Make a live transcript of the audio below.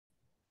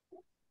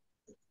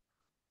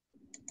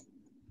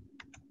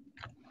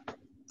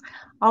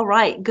All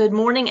right. Good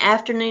morning,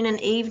 afternoon, and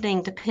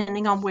evening,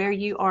 depending on where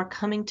you are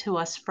coming to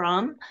us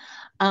from.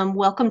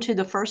 Welcome to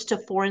the first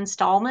of four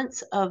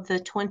installments of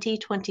the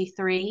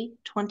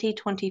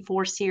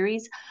 2023-2024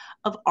 series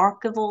of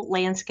Archival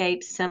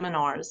Landscape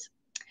Seminars.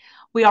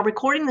 We are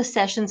recording the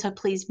session, so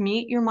please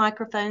mute your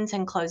microphones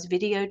and close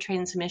video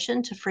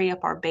transmission to free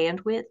up our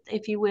bandwidth,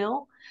 if you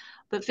will.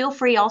 But feel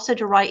free also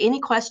to write any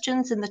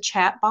questions in the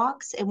chat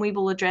box, and we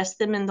will address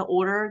them in the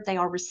order they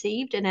are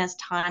received and as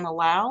time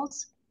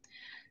allows.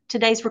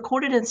 Today's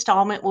recorded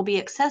installment will be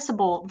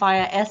accessible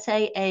via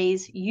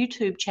SAA's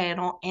YouTube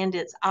channel and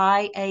its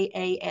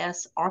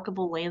IAAS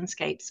Archival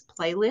Landscapes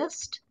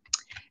playlist.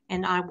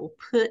 And I will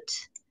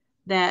put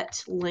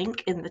that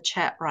link in the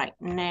chat right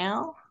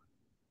now.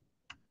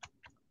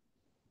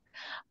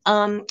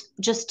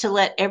 Just to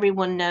let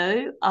everyone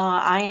know,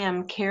 I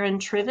am Karen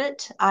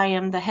Trivett. I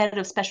am the head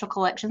of Special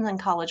Collections and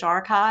College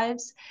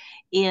Archives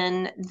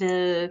in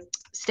the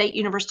State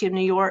University of New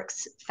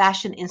York's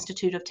Fashion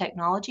Institute of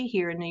Technology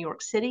here in New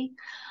York City.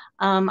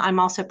 I'm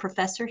also a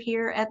professor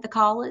here at the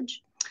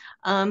college.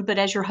 But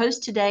as your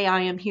host today,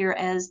 I am here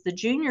as the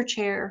junior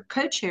chair,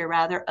 co-chair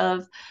rather,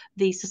 of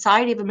the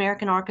Society of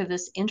American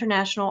Archivists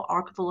International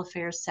Archival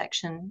Affairs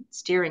Section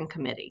Steering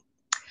Committee.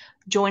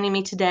 Joining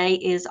me today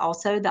is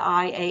also the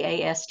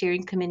IAAS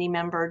Steering Committee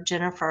member,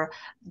 Jennifer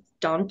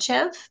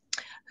Donchev,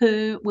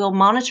 who will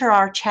monitor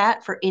our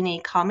chat for any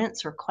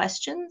comments or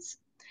questions.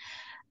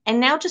 And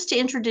now just to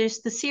introduce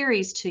the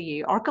series to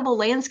you, Archival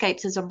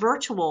Landscapes is a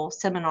virtual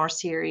seminar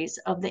series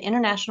of the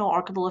International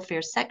Archival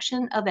Affairs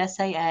section of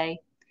SAA.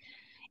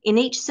 In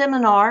each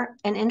seminar,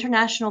 an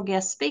international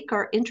guest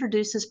speaker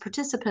introduces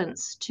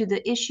participants to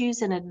the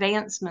issues and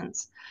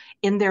advancements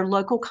in their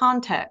local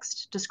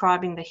context,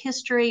 describing the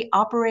history,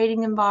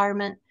 operating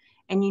environment,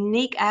 and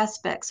unique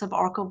aspects of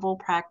archival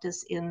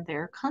practice in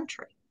their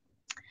country.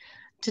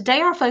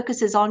 Today, our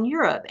focus is on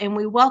Europe, and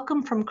we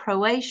welcome from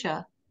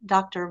Croatia,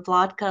 Dr.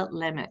 Vlatka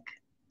LEMIC.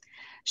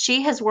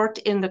 She has worked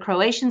in the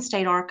Croatian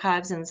State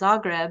Archives in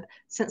Zagreb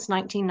since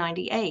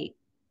 1998.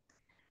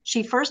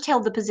 She first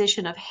held the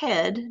position of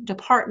head,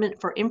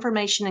 Department for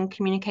Information and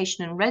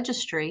Communication and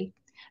Registry,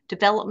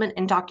 Development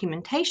and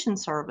Documentation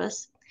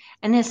Service,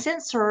 and has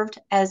since served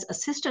as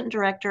assistant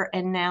director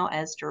and now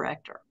as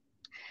director.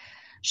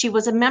 She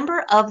was a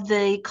member of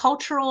the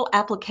Cultural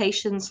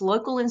Applications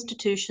Local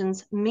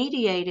Institutions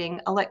Mediating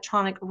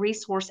Electronic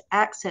Resource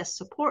Access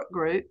Support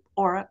Group,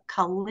 or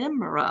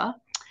CALIMERA,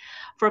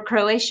 for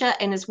Croatia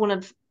and is one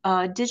of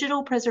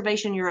Digital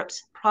Preservation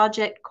Europe's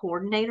project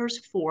coordinators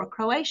for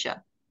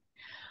Croatia.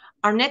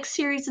 Our next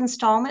series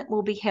installment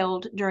will be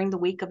held during the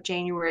week of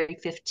January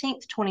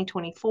 15th,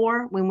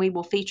 2024, when we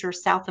will feature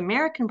South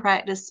American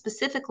practice,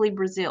 specifically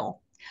Brazil.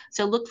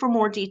 So look for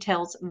more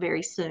details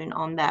very soon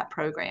on that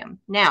program.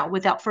 Now,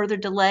 without further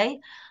delay,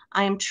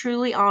 I am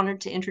truly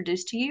honored to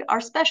introduce to you our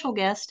special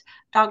guest,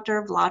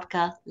 Dr.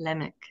 Vlatka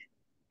LEMIC.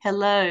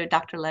 Hello,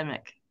 Dr.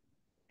 LEMIC.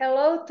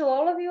 Hello to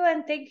all of you,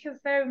 and thank you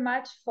very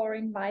much for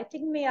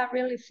inviting me. I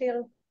really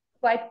feel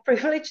quite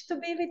privileged to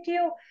be with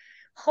you.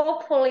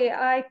 Hopefully,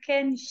 I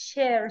can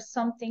share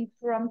something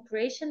from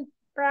Croatian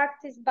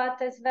practice,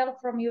 but as well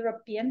from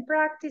European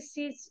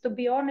practices. To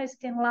be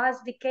honest, in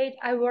last decade,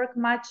 I work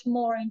much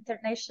more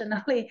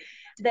internationally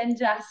than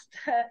just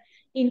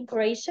in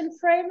Croatian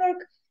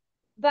framework.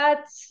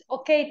 But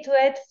okay, to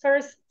add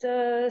first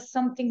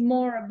something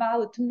more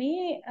about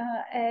me,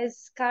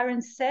 as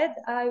Karen said,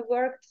 I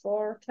worked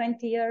for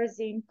 20 years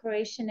in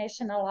Croatian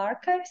National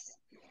Archives.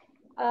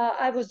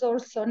 I was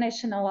also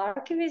National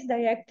Archivist,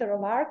 Director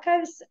of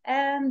Archives,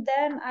 and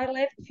then I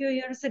left a few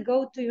years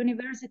ago to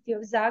University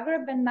of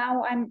Zagreb, and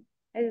now I'm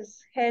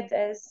as head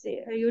as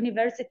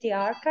University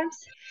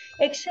Archives.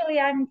 Actually,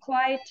 I'm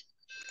quite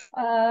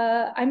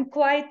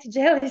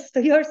jealous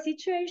to your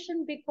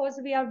situation because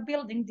we are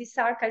building these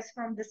archives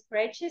from the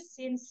scratches,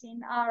 since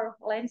in our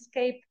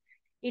landscape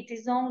it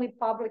is only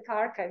public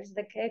archives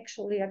that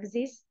actually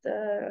exist,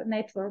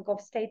 network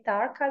of state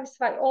archives,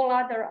 while all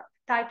other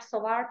types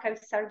of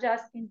archives are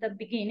just in the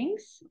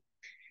beginnings.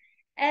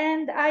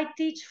 And I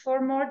teach for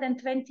more than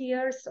 20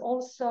 years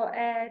also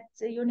at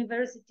the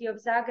University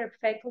of Zagreb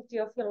Faculty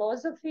of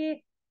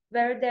Philosophy,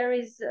 where there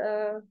is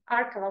an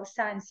archival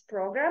science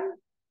program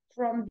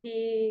from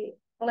the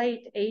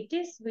late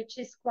 80s, which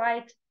is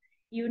quite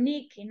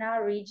unique in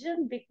our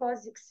region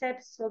because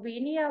except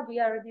Slovenia, we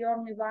are the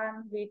only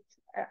one with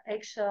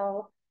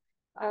actual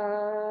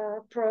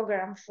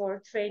program for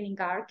training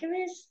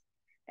archivists.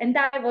 And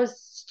I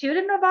was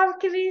student of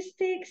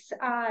archivistics.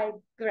 I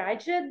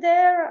graduated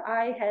there.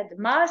 I had a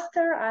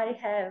master. I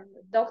have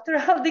a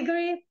doctoral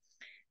degree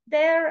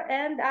there,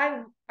 and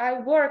I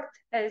worked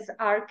as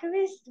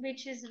archivist,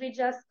 which is, we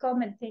just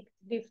commented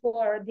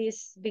before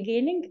this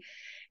beginning,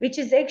 which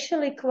is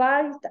actually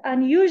quite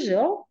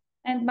unusual.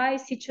 And my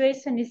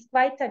situation is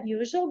quite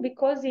unusual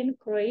because in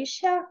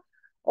Croatia,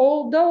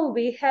 although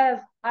we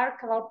have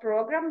archival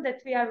program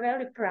that we are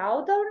very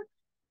proud of,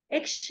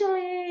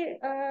 Actually,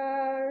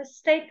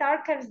 State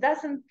Archives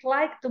doesn't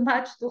like too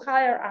much to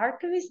hire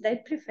archivists. They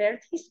preferred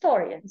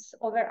historians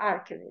over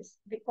archivists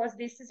because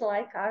this is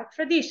like our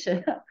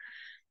tradition.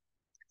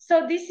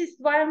 So this is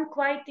one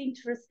quite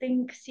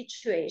interesting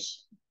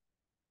situation.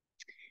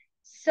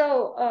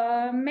 So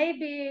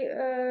maybe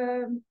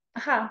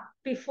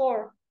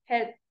before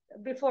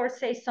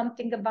say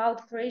something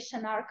about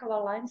Croatian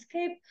archival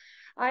landscape,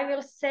 I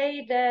will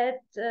say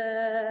that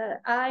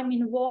I'm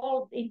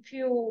involved in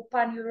few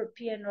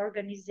pan-European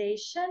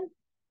organizations.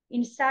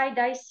 Inside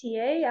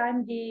ICA,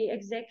 I'm the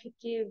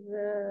executive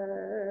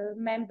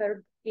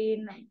member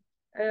in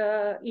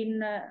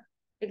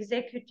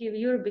executive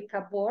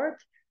Eureka board.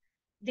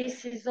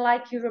 This is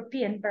like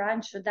European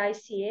branch of the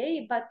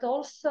ICA, but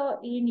also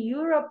in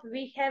Europe,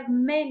 we have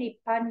many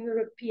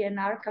pan-European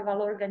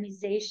archival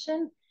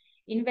organizations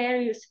in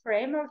various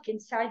frameworks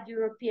inside the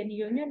European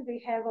Union. We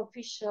have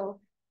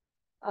official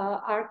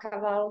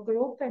archival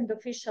group and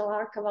official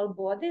archival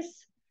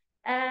bodies.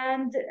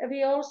 And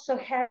we also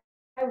have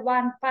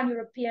one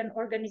pan-European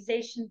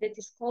organization that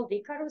is called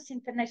ICARUS,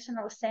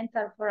 International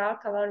Center for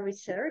Archival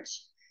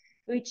Research,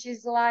 which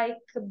is like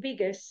the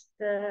biggest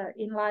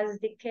in last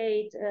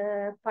decade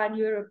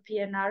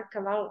pan-European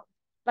archival,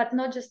 but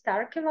not just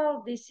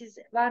archival. This is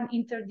one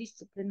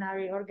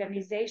interdisciplinary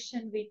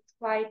organization with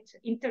quite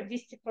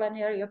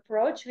interdisciplinary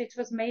approach, which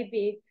was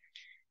maybe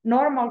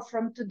normal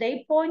from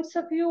today's points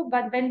of view,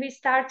 but when we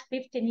start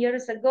 15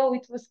 years ago,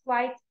 it was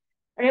quite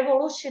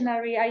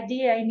revolutionary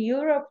idea in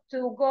Europe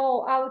to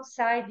go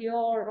outside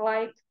your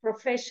like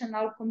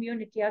professional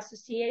community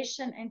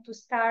association and to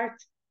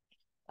start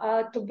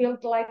to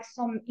build like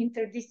some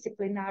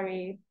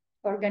interdisciplinary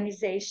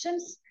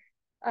organizations.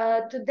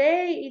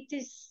 Today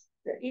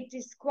it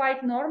is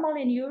quite normal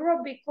in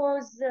Europe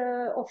because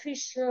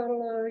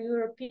official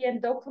European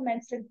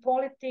documents and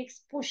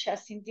politics push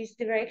us in this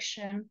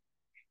direction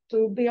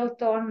to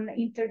build on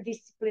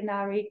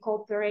interdisciplinary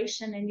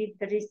cooperation and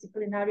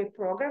interdisciplinary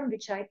program,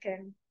 which I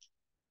can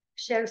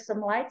share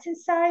some lights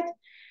inside.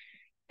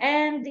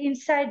 And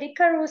inside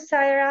ICARUS,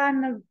 I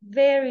run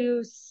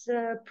various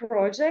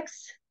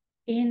projects.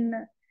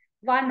 In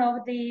one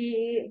of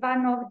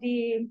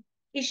the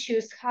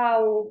issues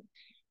how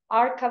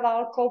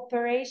archival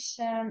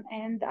cooperation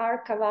and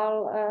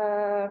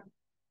archival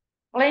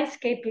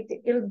landscape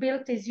it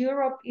built is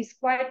Europe is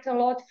quite a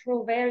lot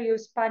through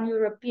various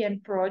pan-European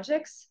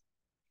projects,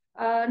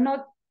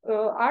 not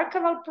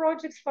archival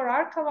projects for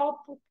archival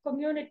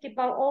community,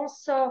 but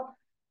also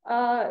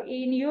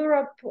in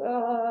Europe,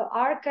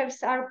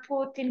 archives are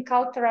put in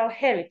cultural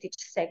heritage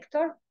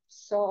sector.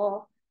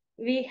 So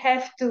we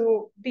have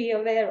to be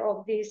aware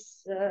of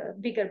this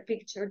bigger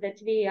picture that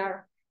we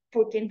are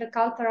put in the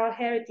cultural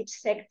heritage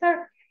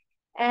sector.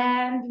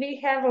 And we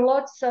have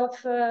lots of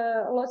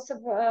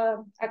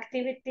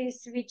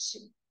activities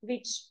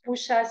which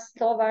push us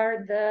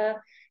toward the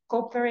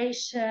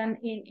cooperation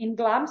in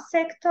GLAM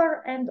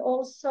sector and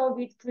also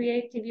with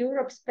Creative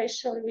Europe,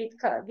 especially with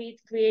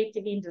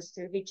creative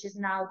industry, which is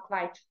now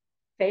quite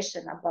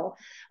fashionable.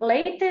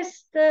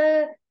 Latest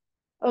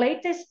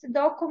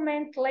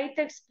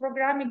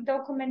programming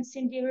documents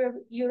in the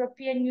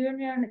European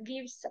Union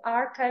gives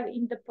archive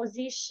in the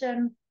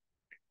position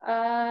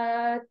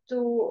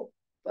to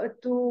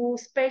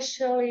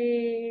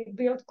especially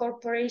build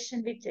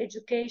cooperation with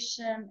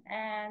education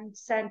and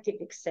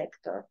scientific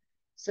sector.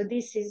 So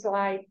this is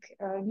like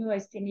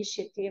newest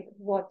initiative,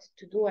 what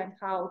to do and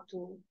how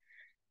to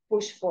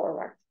push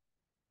forward.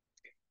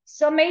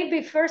 So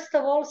maybe first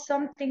of all,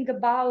 something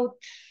about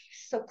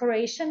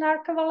Croatian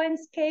archival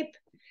landscape.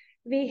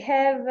 We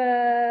have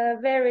a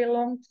very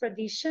long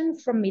tradition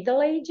from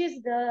Middle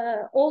Ages.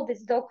 The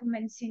oldest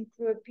documents in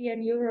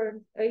European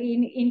Europe,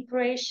 in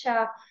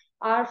Croatia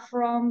are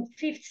from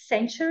 5th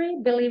century,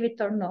 believe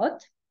it or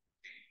not.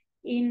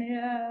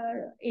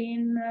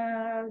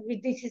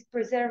 This is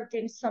preserved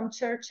in some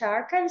church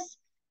archives.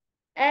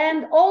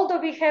 And although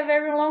we have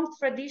very long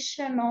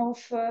tradition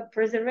of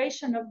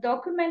preservation of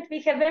document,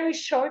 we have very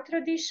short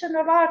tradition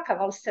of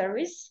archival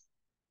service,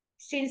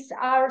 since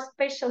our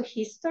special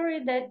history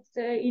that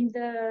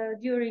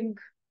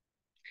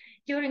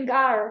during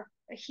our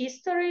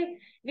history,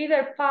 we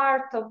were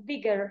part of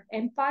bigger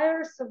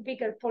empires, of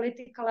bigger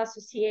political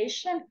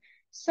association.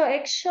 So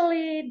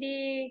actually,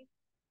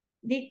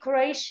 the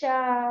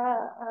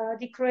Croatia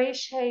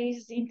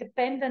is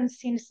independent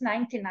since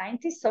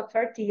 1990, so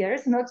 30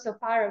 years, not so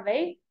far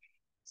away.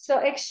 So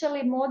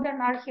actually, modern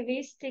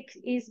archivistic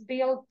is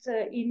built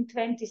in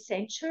 20th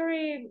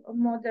century,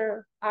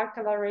 modern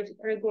archival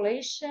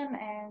regulation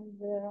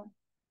and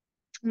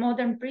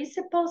modern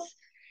principles.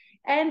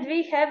 And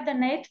we have the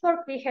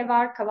network. We have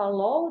archival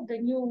law. The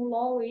new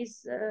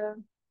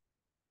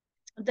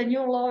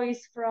law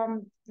is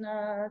from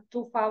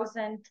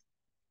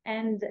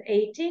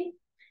 2018,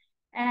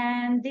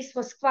 and this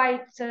was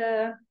quite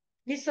a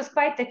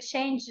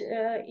change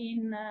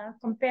in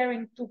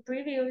comparing to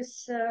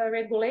previous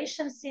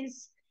regulations,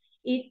 since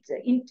it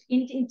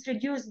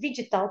introduced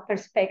digital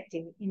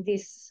perspective in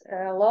this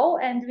law,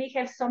 and we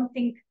have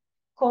something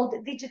called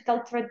digital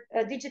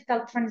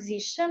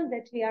transition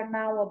that we are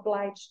now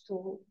obliged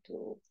to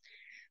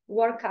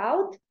work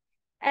out.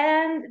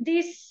 And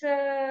this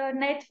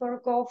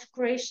network of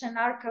Croatian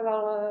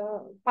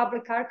archival,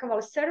 public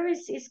archival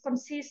services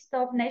consists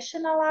of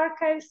national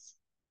archives,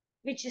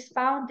 which is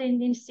founded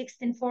in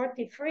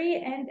 1643,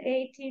 and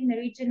 18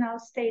 regional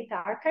state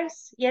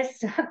archives.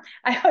 Yes,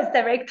 I was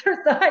director,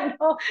 so I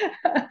know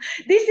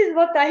this is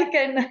what I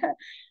can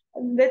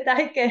that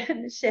I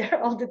can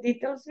share all the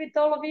details with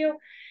all of you.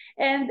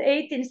 And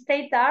 18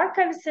 state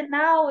archives, and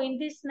now in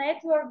this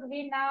network,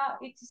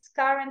 it is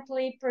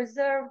currently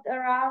preserved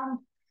around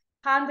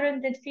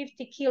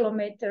 150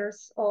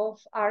 kilometers of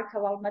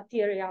archival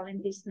material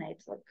in this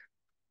network.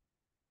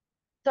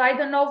 So I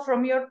don't know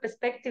from your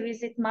perspective,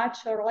 is it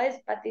much or less,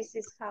 but this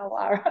is how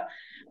our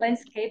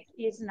landscape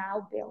is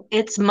now built.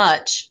 It's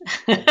much.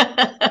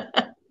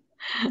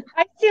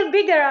 I still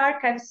bigger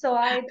archives, so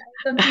I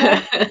don't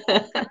know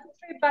the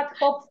country, but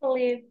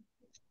hopefully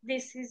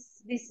this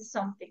is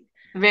something.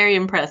 Very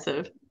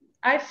impressive.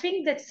 I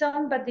think that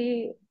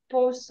somebody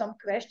posed some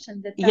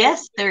question that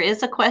Yes, there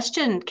is a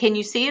question. Can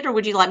you see it, or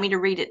would you like me to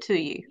read it to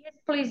you? Yes,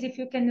 please, if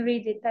you can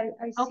read it.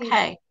 I see.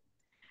 Okay.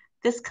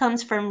 This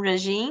comes from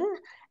Regine,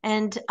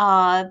 and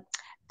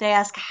they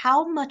ask,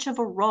 how much of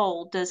a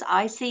role does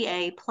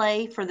ICA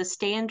play for the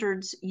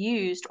standards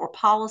used or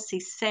policy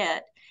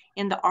set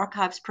in the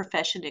archives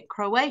profession in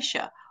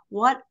Croatia?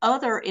 What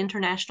other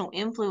international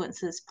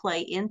influences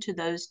play into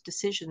those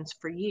decisions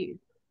for you?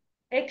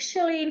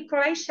 Actually, in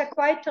Croatia,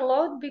 quite a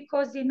lot,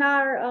 because in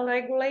our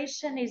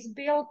regulation is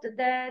built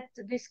that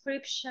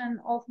description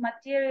of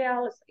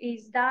materials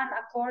is done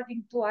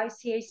according to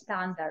ICA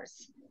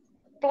standards.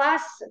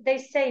 Plus, they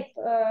say,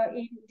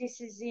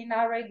 this is in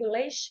our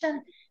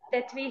regulation,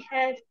 that we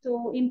have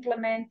to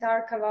implement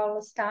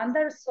archival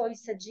standards, so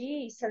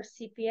ISA-G,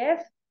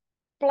 ISA-CPF,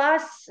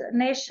 plus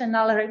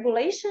national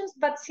regulations.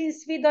 But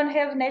since we don't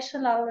have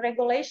national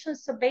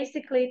regulations, so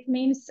basically it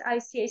means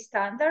ICA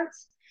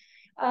standards.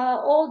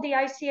 All the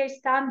ICA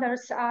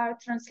standards are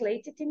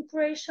translated in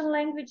Croatian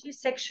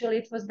languages. Actually,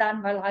 it was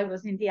done while I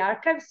was in the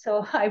archives,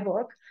 so I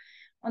work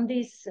on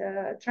these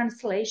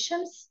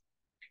translations.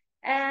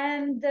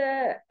 And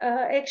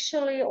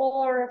actually,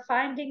 all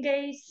finding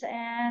aids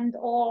and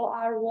all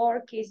our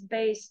work is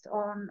based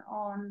on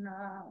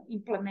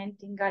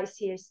implementing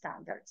ICA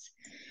standards.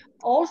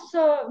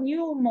 Also,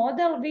 new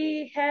model,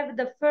 we have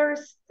the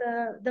first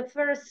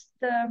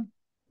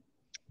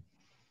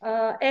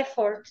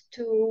effort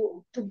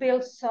to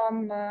build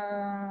some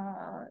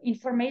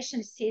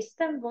information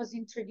system was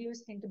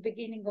introduced in the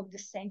beginning of the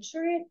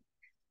century.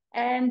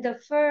 And the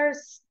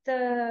first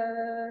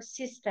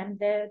system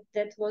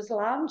that was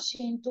launched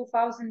in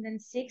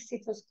 2006,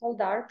 it was called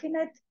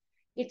ARHiNET.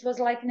 It was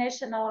like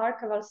National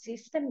Archival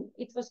System.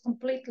 It was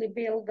completely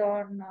built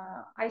on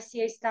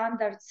ICA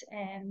standards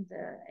and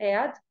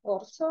EAD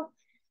also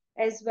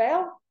as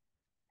well.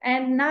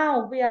 And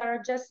now we are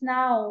just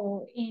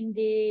now in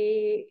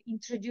the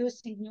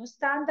introducing new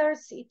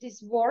standards. It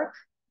is work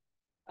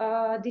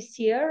this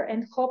year,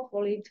 and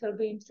hopefully it will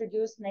be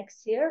introduced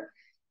next year.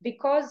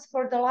 Because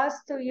for the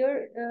last 2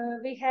 years,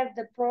 we have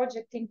the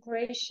project in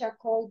Croatia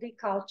called the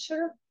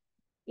Culture.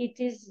 It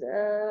is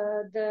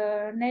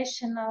the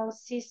national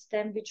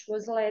system which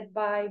was led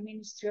by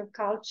Ministry of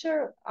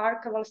Culture,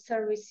 archival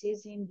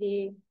services in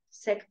the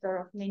sector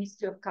of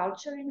Ministry of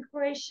Culture in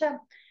Croatia.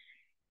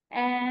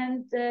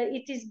 And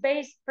it is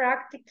based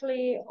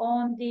practically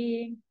on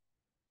the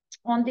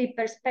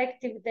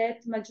perspective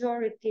that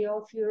majority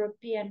of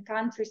European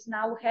countries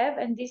now have,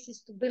 and this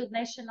is to build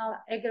national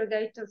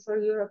aggregator for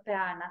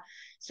Europeana.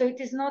 So it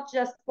is not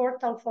just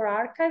portal for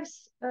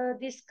archives,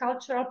 these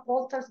cultural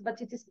portals,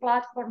 but it is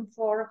platform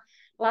for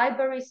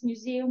libraries,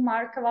 museum,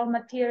 archival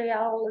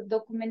material,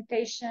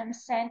 documentation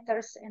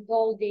centers, and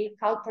all the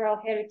cultural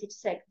heritage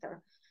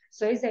sector.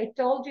 So as I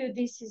told you,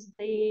 this is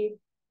the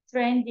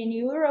trend in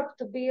Europe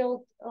to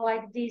build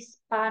like this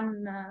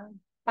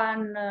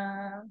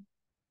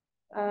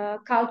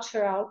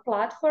cultural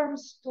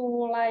platforms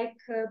to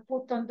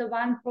put on the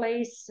one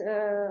place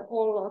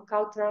all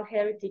cultural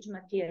heritage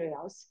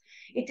materials.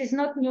 It is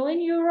not new in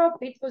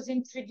Europe. It was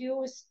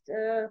introduced.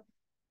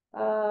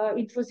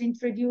 It was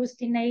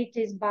introduced in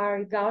 80s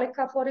by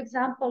Gallica, for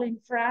example, in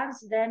France.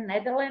 Then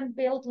Netherlands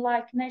built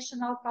like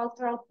national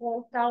cultural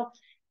portal.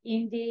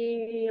 In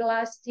the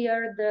last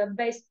year, the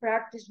best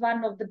practice,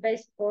 one of the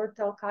best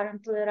portal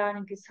currently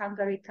running is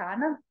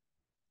Hungariana.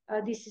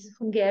 This is a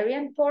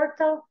Hungarian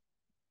portal.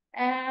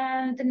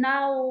 And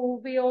now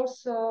we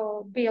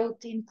also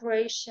built in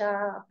Croatia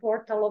a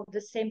portal of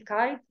the same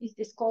kind. It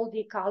is called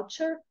the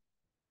Culture.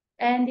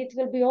 And it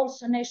will be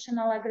also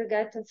national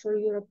aggregator for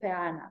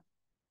Europeana.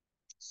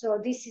 So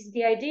this is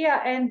the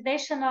idea. And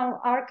National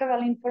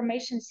Archival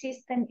Information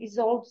System is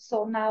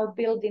also now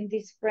built in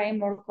this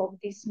framework of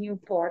this new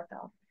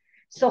portal.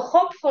 So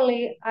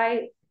hopefully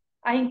I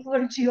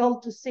encourage you all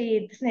to see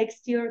it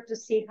next year to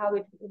see how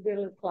it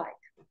will look like.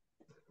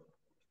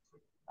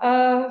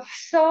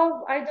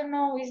 So I don't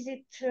know, is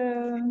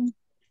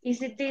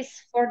it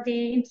this for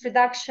the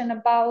introduction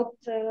about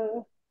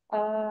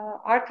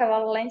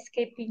archival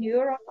landscape in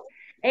Europe,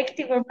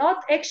 active or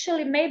not.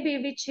 Actually, maybe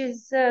which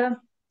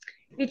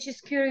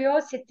is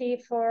curiosity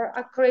for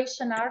a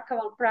Croatian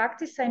archival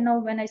practice. I know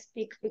when I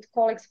speak with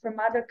colleagues from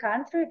other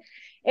countries,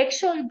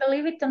 actually,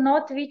 believe it or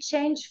not, we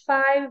changed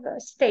 5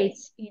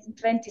 states in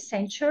 20th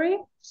century.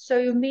 So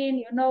you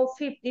mean,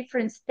 5th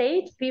different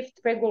state, 5th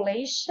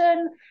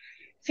regulation,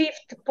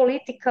 5th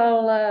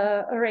political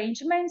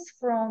arrangements,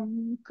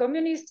 from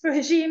communist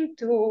regime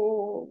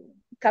to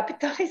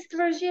capitalist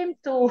regime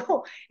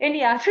to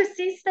any other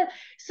system.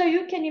 So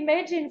you can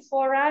imagine,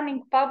 for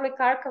running public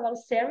archival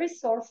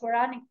service or for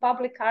running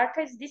public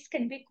archives, this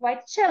can be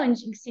quite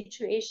challenging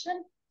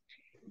situation,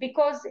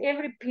 because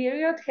every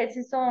period has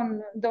its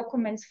own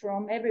documents,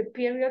 from every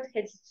period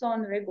has its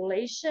own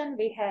regulation.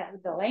 We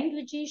have the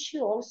language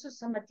issue also,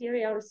 some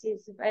materials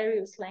is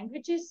various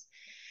languages.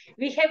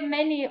 We have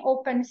many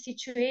open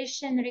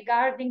situations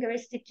regarding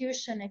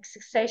restitution and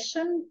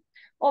succession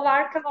of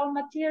archival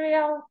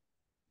material.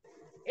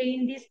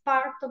 In this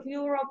part of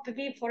Europe,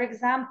 we, for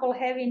example,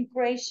 have in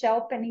Croatia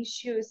open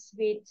issues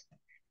with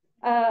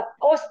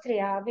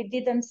Austria. We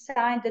didn't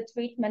sign the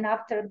treatment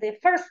after the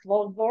First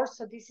World War,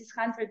 so this is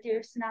 100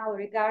 years now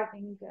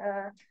regarding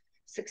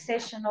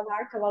succession of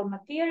archival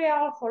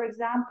material. For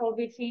example,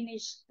 we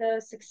finished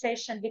the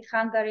succession with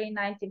Hungary in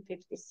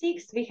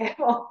 1956. We have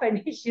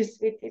open issues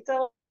with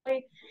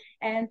Italy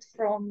and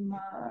from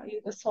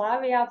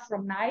Yugoslavia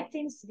from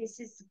 19th. This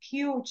is a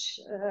huge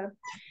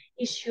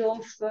issue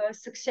of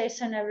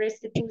succession and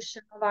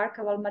restitution of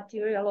archival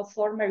material of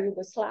former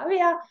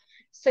Yugoslavia.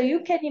 So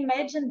you can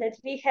imagine that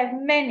we have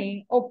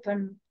many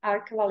open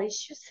archival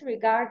issues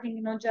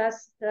regarding not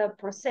just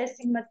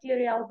processing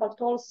material,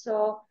 but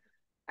also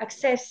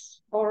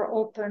access or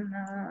open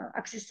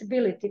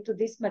accessibility to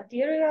this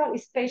material,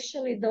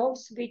 especially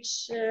those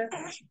which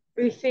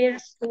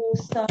refers to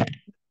some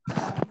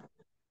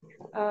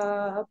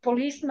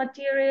police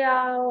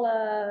material,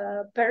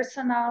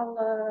 personal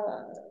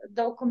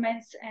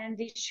documents and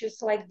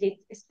issues like this,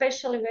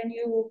 especially when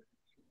you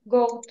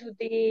go to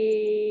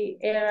the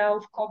era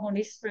of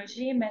communist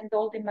regime and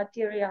all the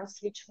materials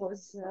which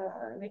was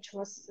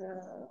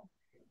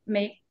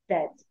made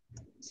that.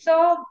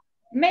 So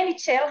many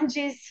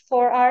challenges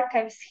for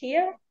archives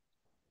here.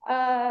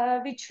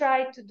 We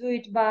try to do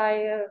it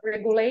by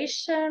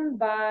regulation,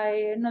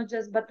 by not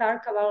just but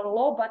archival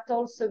law, but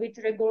also with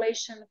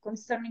regulation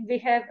concerning. We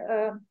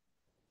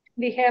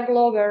have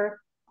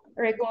lower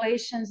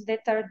regulations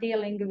that are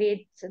dealing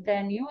with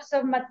then use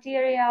of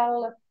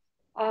material,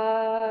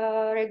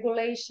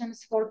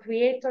 regulations for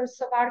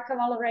creators of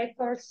archival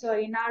records. So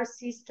in our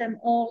system,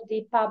 all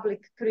the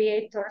public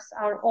creators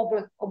are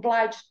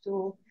obliged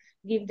to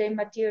give their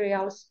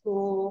materials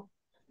to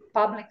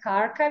public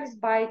archives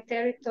by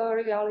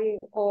territorially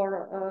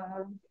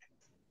or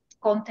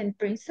content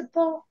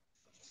principle.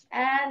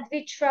 And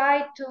we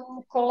try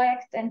to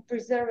collect and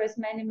preserve as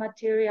many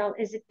material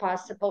as it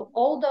possible.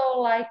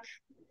 Although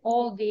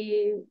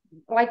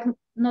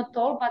not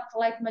all, but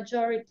like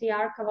majority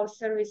archival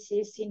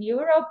services in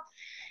Europe,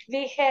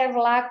 we have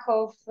lack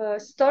of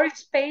storage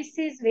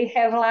spaces, we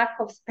have lack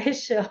of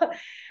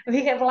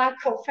we have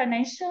lack of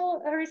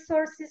financial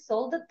resources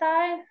all the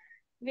time.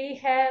 We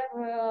have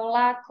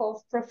lack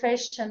of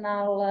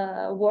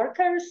professional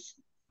workers,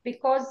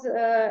 because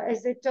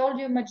as I told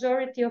you,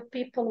 majority of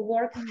people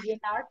working in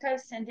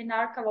archives and in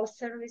archival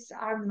service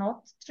are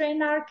not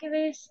trained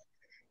archivists.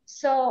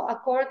 So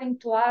according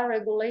to our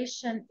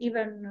regulation,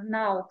 even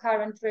now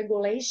current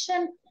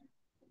regulation,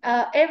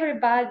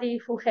 everybody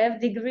who have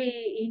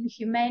degree in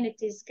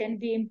humanities can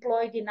be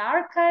employed in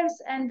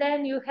archives, and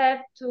then you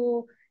have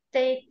to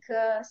take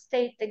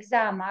state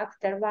exam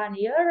after 1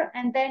 year,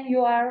 and then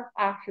you are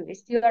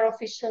archivist. You are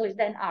officially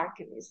then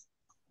archivist.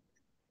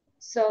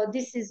 So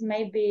this is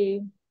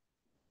maybe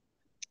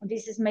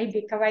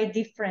quite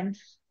different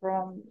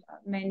from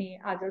many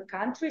other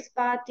countries,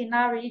 but in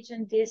our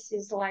region, this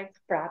is like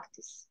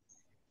practice.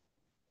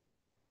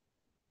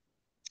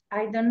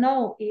 I don't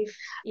know if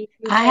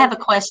I have a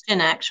question,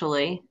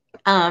 actually.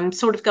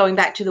 Sort of going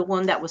back to the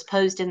one that was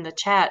posed in the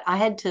chat. I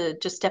had to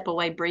just step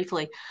away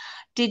briefly.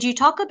 Did you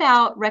talk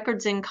about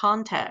records in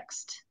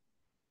context?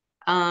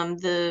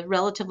 The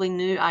relatively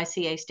new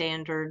ICA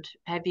standard.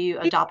 Have you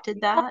adopted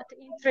that? Not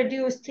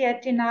introduced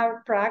yet in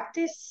our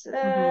practice.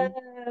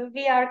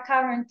 We are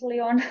currently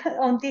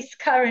on this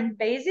current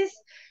basis,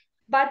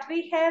 but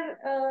we have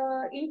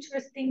an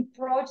interesting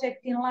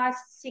project in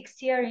last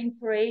 6 years in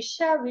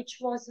Croatia, which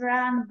was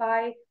run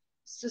by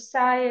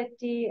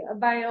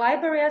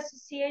Library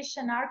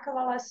Association,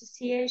 Archival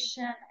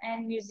Association,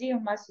 and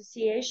Museum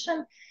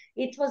Association.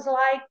 It was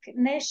like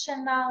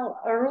national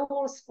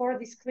rules for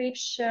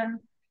description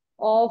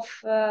of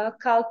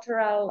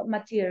cultural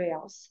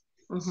materials.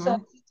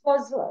 So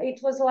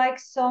it was like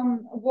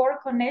some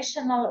work on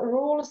national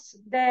rules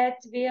that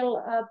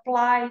will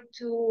apply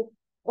to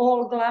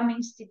all GLAM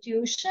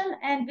institutions,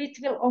 and it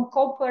will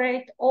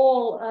incorporate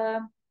all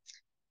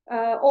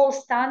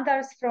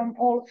standards from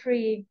all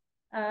 3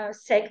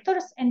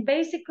 sectors. And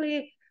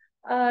basically,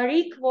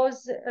 RIC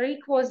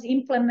was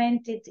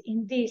implemented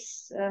in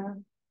this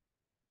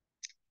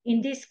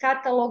in these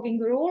cataloging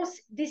rules.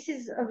 This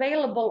is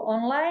available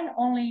online,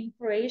 only in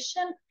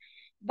Croatian,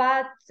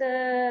 but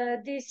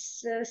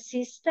this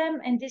system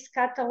and these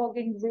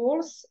cataloging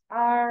rules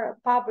are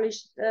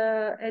published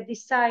at the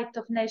site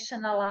of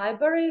National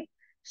Library,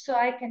 so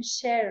I can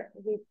share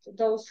with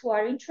those who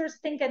are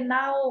interested. And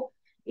now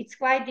it's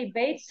quite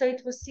debate. So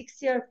it was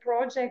 6-year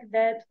project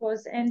that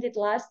was ended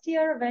last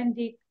year when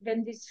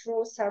these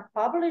rules are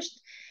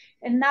published.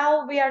 And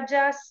now we are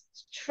just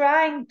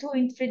trying to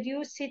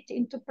introduce it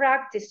into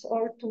practice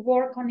or to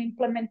work on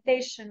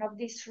implementation of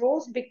these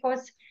rules,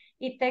 because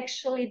it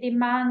actually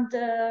demands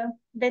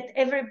that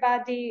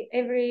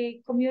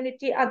every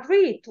community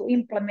agree to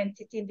implement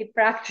it in the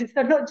practice,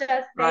 so not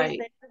just Right.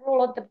 the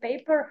rule on the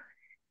paper,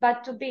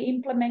 but to be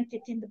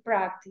implemented in the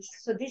practice.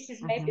 So this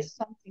is maybe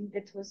something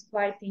that was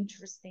quite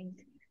interesting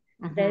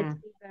that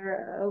we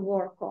were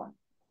work on.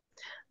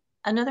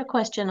 Another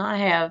question I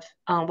have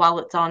while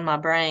it's on my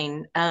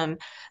brain.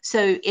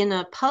 So in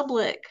a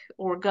public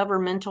or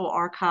governmental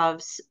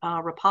archives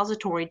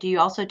repository, do you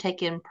also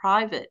take in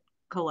private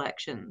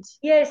collections?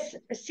 Yes,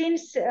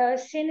 since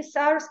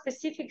our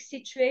specific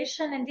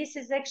situation, and this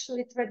is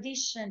actually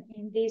tradition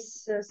in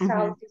this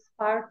southeast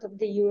part of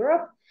the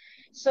Europe.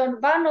 So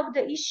one of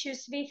the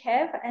issues we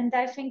have, and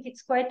I think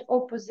it's quite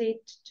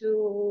opposite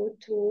to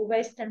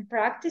Western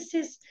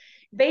practices,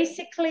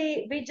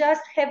 basically we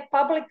just have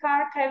public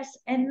archives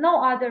and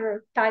no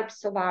other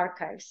types of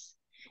archives.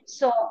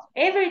 So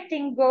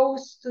everything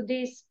goes to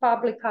this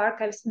public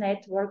archives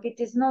network. It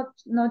is not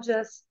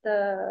just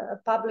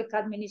public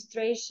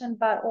administration,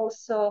 but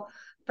also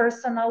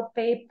personal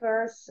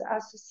papers,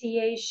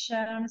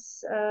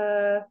 associations,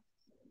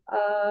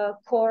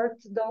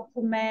 court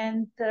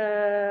document,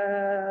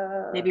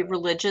 maybe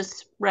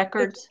religious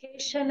records,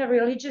 education,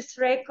 religious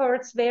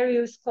records,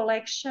 various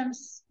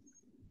collections.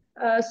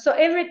 So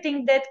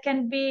everything that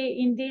can be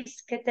in this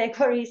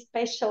category,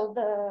 special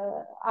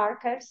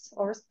archives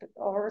or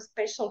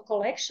special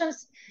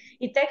collections,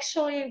 it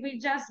actually, we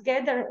just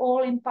gather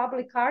all in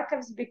public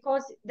archives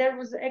because there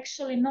was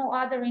actually no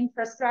other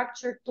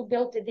infrastructure to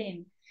build it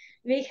in.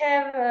 We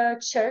have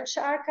church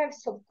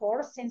archives, of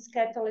course, since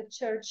Catholic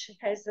Church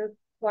has a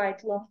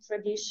quite long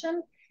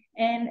tradition,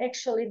 and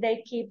actually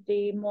they keep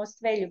the most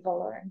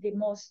valuable and the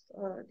most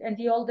and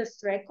the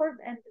oldest record,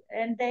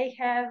 and they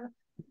have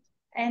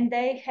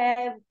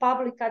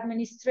public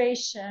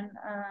administration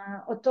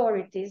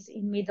authorities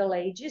in Middle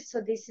Ages.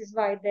 So this is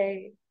why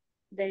they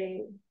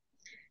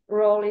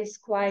role is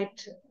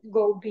quite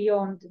go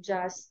beyond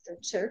just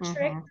church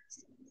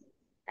records.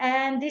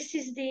 And this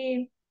is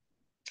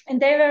and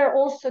they were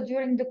also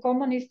during the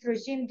communist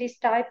regime, this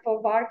type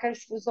of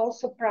archives was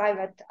also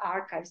private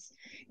archives.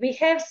 We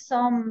have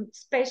some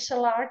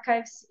special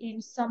archives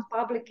in some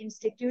public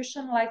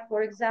institution, like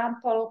for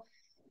example,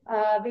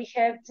 we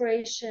have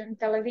Croatian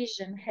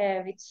television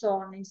have its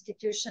own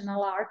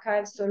institutional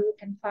archives, so you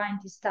can find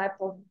this type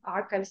of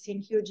archives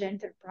in huge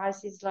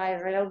enterprises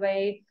like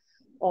railway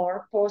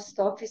or post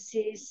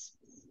offices.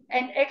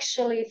 And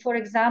actually, for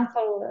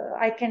example,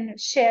 I can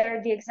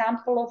share the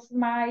example of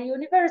my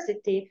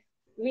university.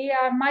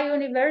 My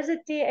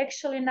university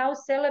actually now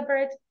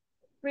celebrates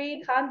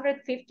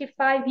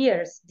 355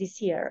 years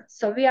this year.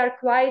 So we are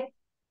quite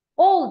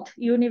old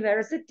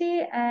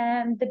university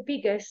and the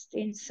biggest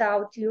in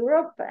South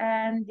Europe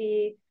and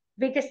the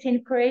biggest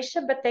in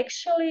Croatia, but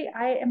actually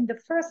I am the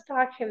first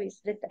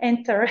archivist that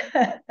enter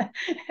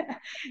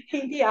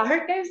in the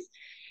archives.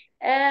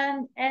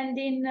 And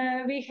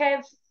we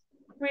have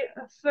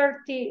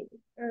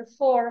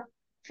 34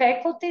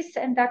 faculties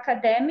and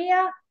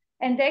academia,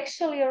 and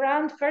actually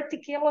around 30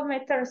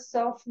 kilometers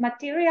of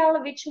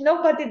material, which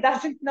nobody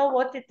doesn't know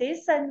what it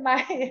is. And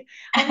I'm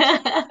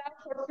just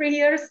for 3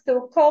 years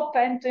to cope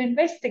and to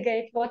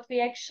investigate what we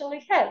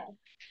actually have.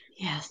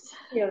 Yes.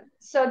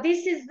 So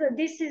this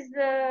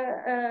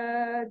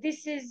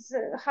is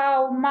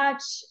how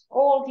much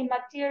all the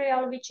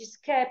material which is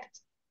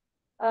kept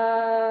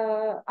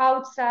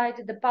outside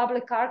the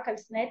public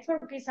archives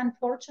network is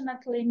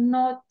unfortunately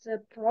not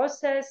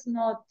processed,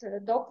 not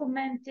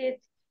documented,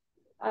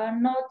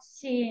 not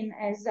seen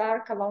as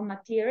archival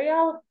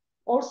material.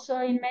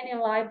 Also in many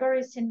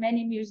libraries, in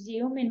many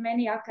museums, in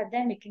many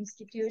academic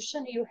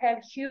institutions, you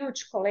have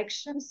huge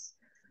collections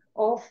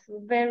of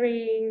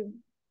very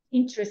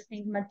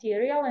interesting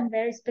material and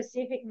very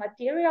specific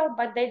material,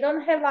 but they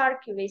don't have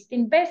archivists.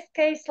 In best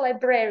case,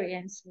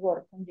 librarians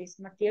work on this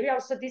material.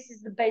 So this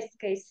is the best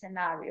case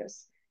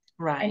scenarios.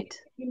 Right. And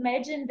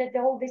imagine that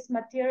all this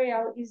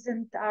material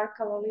isn't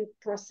archivally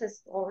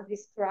processed or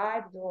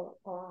described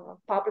or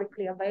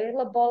publicly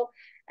available.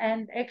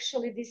 And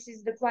actually, this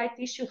is the quite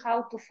issue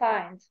how to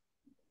find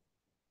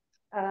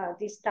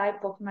this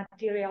type of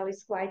material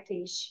is quite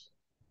an issue.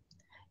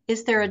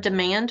 Is there a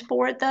demand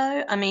for it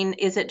though? I mean,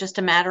 is it just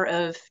a matter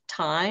of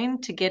time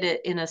to get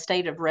it in a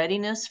state of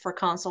readiness for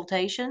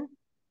consultation?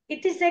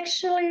 It is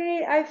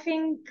actually, I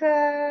think,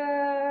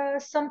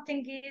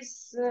 something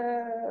is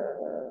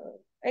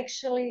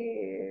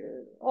actually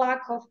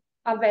lack of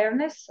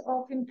awareness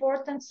of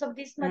importance of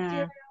this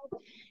material.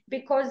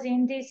 because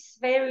in these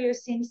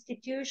various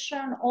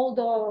institutions,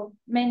 although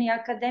many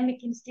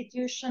academic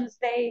institutions,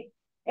 they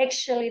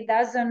actually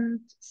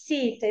doesn't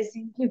see it as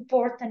an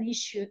important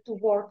issue to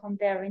work on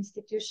their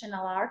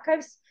institutional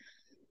archives.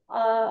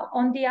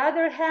 On the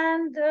other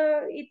hand,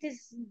 there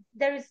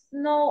is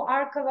no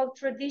archival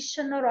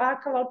tradition or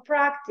archival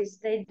practice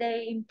that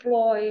they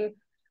employ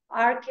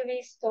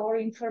archivists or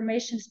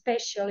information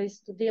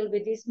specialists to deal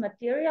with this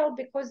material,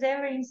 because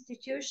every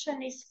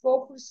institution is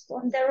focused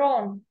on their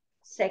own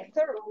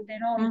sector or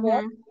their own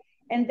work,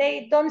 and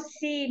they don't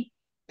see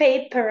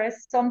paper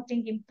as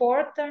something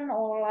important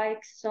or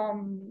like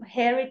some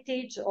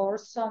heritage or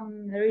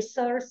some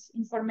resource,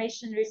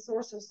 information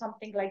resource or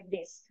something like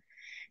this.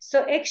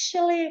 So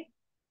actually,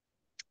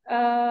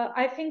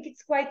 I think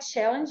it's quite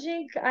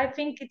challenging. I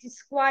think it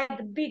is quite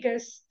the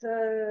biggest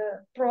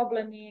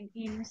problem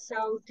in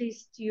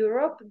Southeast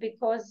Europe,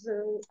 because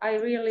I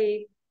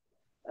really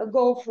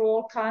go through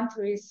all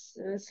countries,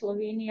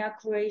 Slovenia,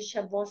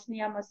 Croatia,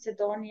 Bosnia,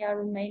 Macedonia,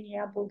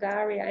 Romania,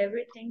 Bulgaria,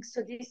 everything.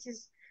 So this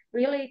is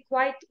really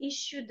quite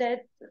issue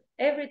that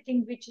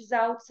everything which is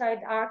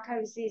outside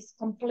archives is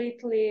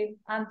completely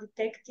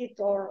undetected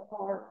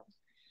or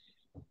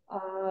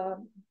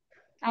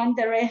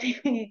under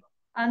any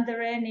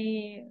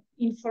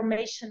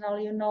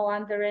informational,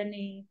 under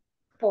any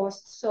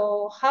post.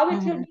 So how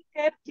it will be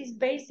kept is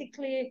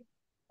basically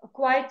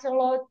quite a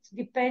lot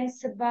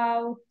depends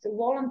about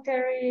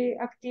voluntary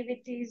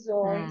activities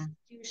or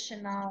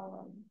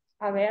institutional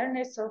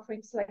awareness or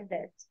things like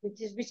that,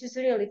 which is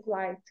really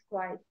quite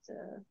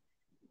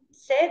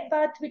sad,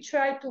 but we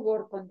try to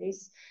work on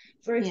this.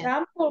 For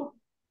example,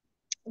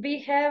 we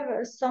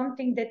have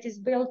something that is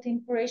built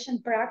in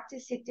Croatian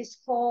practice. It is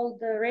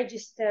called the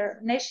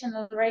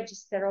National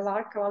Register of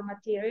Archival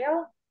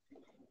Material.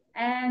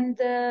 And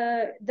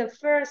the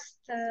first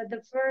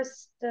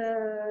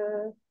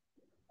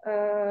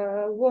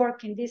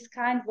work in this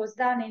kind was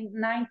done in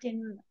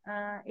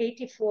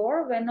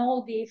 1984, when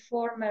all the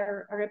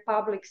former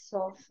republics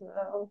of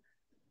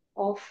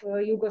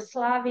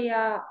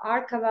Yugoslavia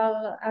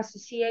Archival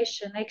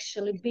Association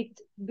actually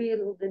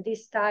built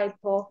this type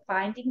of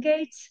finding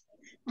aids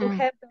to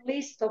have a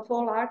list of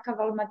all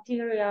archival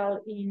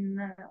material in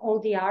all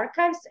the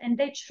archives, and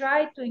they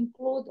try to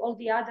include all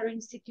the other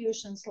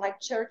institutions like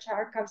church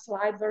archives,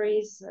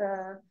 libraries,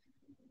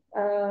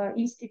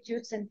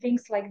 institutes, and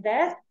things like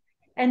that.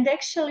 And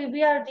actually,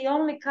 we are the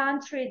only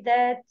country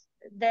that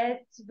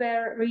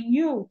were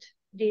renewed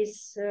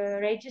this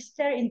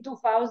register in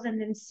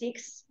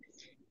 2006.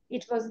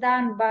 It was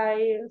done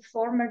by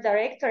former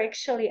director.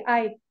 Actually,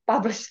 I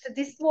published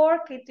this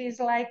work. It is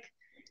like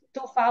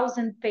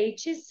 2,000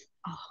 pages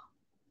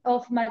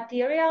of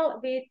material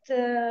with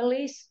a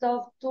list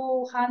of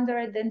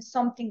 200 and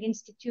something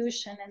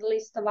institution and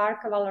list of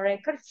archival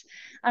records.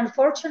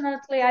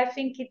 Unfortunately, I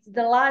think it's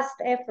the last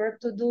effort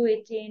to do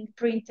it in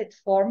printed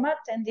format,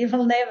 and it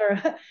will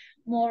never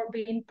more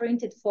be in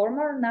printed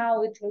format.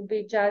 Now it will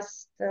be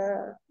just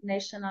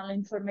national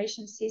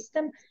information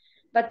system.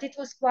 But it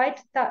was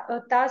quite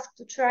a task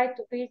to try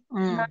to build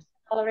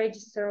national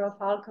register of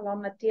archival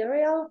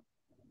material.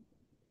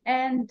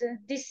 And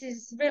this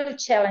is really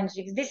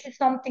challenging. This is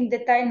something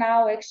that I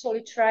now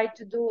actually try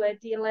to do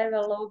at the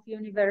level of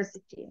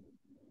university.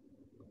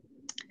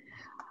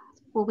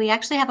 Well, we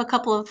actually have a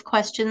couple of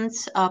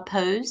questions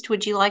posed.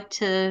 Would you like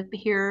to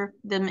hear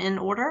them in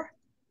order?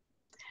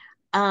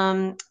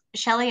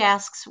 Shelley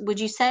asks, would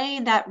you say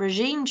that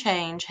regime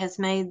change has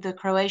made the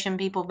Croatian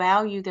people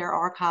value their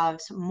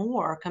archives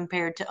more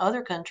compared to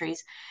other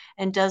countries?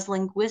 And does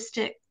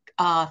linguistic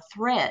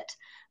threat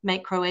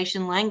make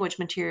Croatian language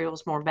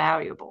materials more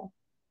valuable?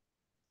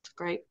 It's a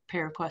great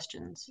pair of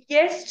questions.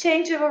 Yes,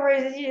 change of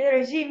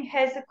regime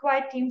has a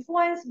quite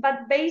influence,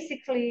 but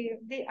basically,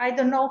 I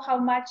don't know how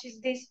much is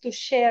this to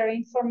share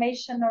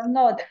information or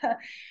not.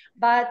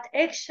 But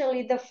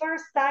actually, the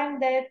first time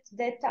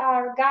that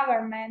our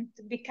government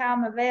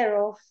became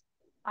aware of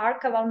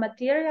archival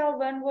material,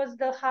 when was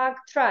the Hague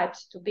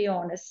tribes, to be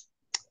honest.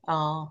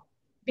 Oh.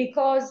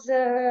 Because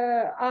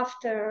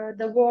after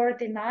the war in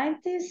the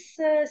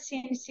 90s,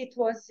 since it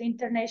was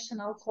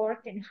international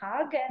court in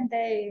Hague, and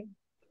they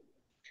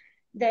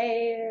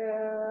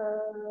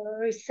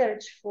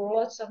research for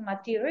lots of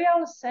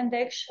materials, and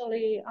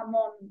actually,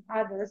 among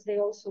others, they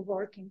also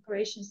work in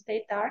Croatian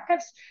State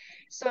Archives.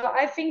 So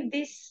I think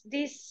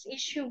this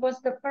issue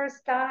was the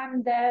first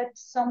time that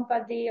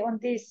somebody on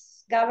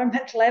this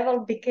government level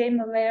became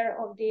aware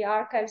of the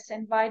archives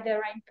and why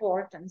their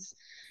importance.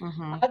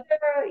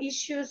 Other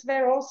issues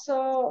were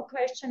also a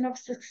question of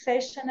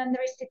succession and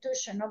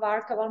restitution of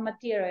archival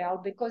material,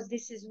 because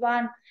this is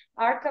one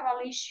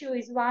archival issue,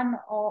 is one,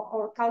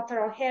 or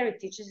cultural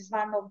heritage is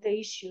one of the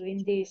issue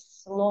in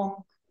these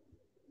long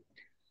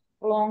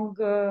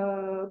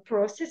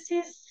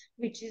processes,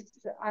 which is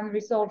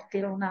unresolved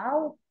till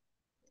now.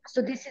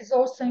 So this is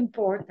also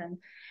important.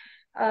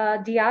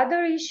 The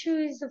other issue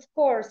is, of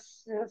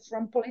course,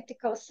 from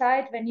political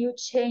side, when you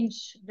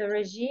change the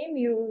regime,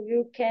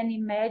 you can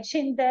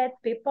imagine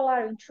that people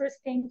are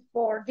interested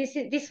for this.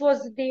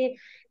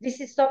 This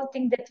is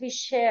something that we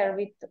share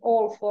with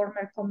all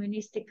former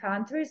communistic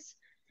countries.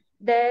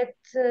 That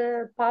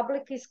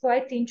public is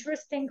quite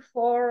interesting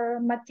for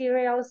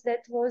materials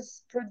that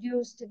was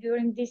produced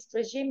during this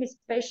regime,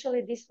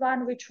 especially this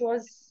one which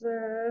was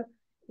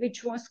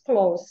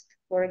closed,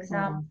 for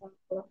example.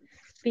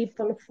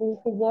 People who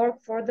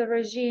work for the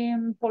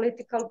regime,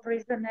 political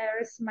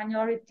prisoners,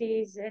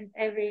 minorities, and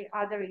every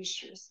other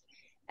issues.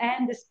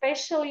 And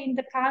especially in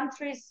the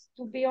countries,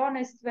 to be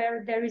honest,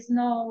 where there is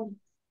no,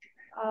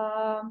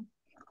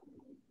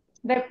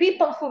 where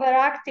people who were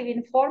active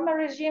in former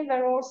regime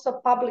were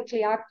also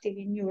publicly active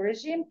in new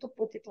regime, to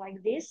put it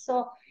like this.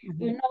 So,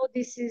 you know,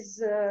 this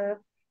is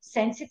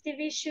sensitive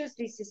issues,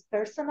 this is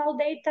personal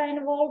data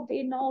involved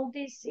in all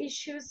these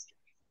issues.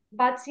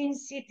 But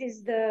since it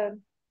is the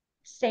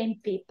same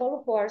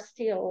people who are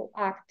still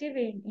active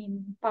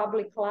in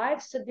public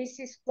life. So this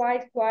is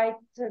quite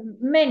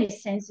many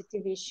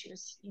sensitive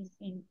issues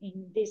in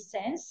this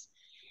sense.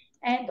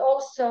 And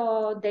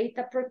also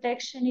data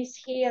protection is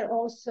here.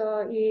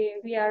 Also,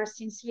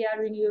 since we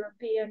are in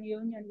European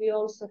Union, we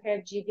also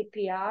have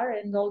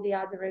GDPR and all the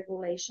other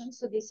regulations.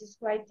 So this is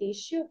quite the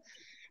issue.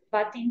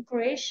 But in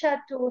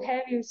Croatia, to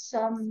have you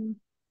some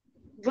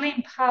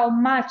glimpse how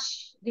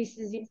much this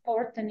is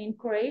important in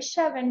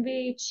Croatia, when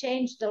we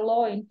changed the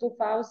law in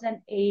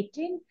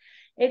 2018,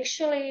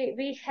 actually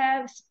we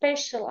have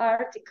special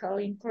article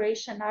in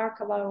Croatian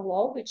archival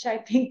law, which I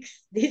think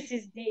this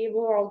is the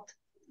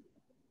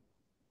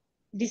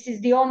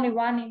only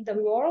one in the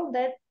world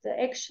that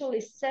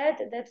actually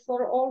said that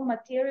for all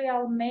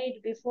material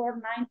made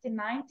before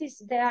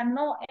 1990s, there are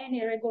no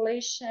any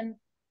regulation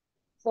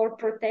for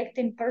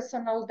protecting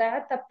personal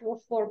data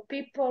for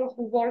people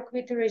who work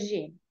with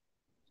regime.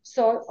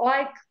 So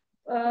like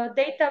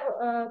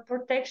data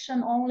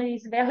protection only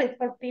is valid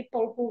for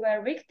people who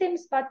were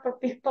victims, but for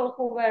people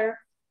who were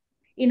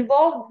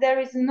involved, there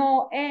is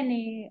no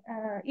any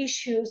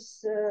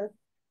issues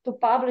to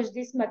publish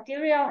this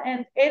material.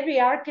 And every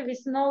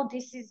archivist knows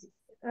this is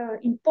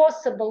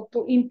impossible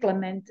to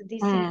implement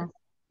this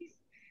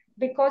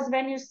because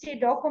when you see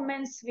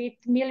documents with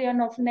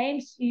millions of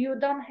names, you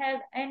don't have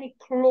any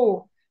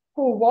clue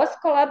who was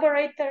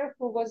collaborator,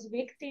 who was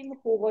victim,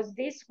 who was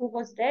this, who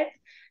was that.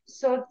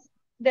 So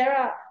there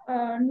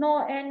are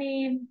no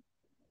any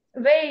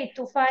way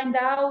to find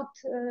out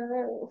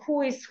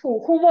who is who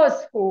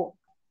was who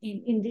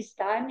in this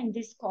time, in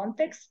this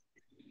context.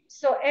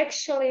 So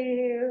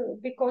actually,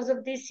 because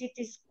of this, it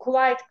is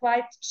quite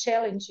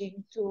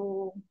challenging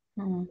to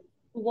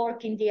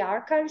work in the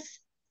archives.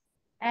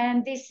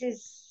 And this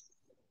is,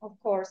 of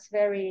course,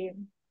 very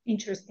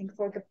interesting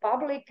for the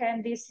public.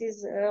 And this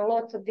is a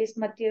lot of this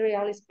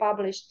material is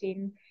published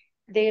in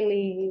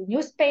daily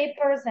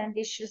newspapers and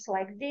issues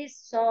like this.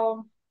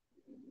 So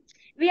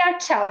we are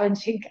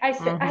challenging. I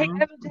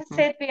just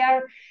said we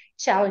are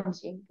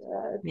challenging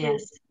to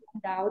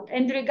find out.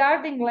 And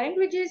regarding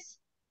languages,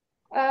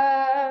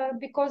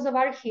 because of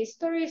our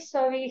history,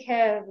 so we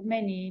have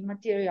many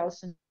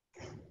materials in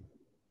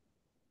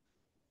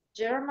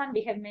German,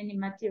 we have many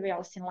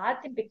materials in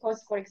Latin,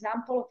 because, for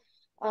example,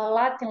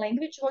 Latin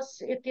language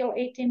was until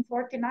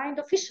 1849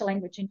 the official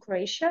language in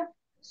Croatia.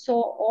 So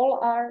all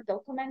our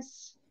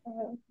documents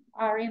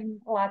are in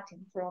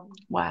Latin from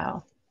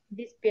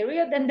this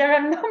period, and there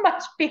are not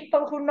much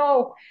people who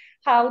know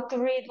how to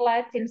read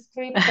Latin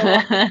script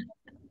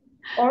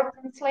or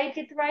translate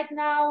it right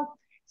now.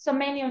 So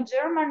many on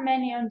German,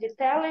 many on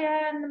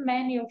Italian,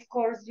 many, of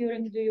course,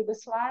 during the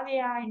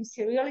Yugoslavia in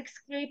Cyrillic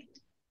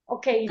script.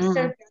 Okay, in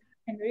Serbian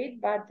can read,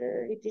 but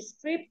it is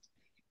script.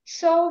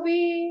 So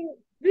we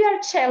are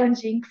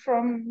challenging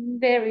from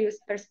various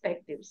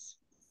perspectives.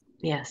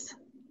 Yes.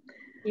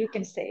 You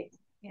can say,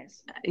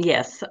 yes.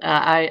 Yes,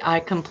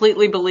 I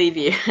completely believe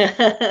you.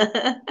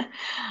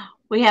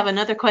 We have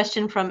another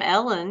question from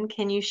Ellen.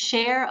 Can you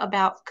share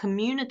about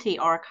community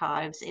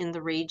archives in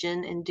the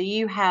region, and do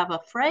you have a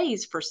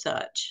phrase for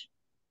such?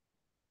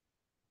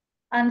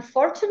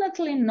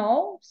 Unfortunately,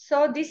 no.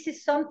 So this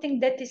is something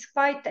that is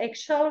quite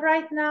actual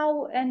right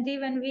now, and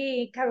even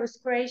we,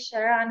 Croatia,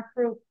 run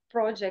through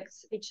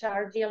projects which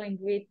are dealing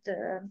with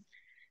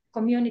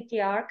community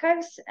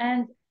archives,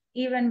 and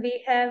even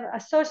we have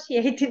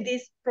associated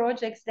these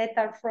projects that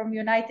are from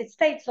United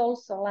States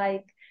also,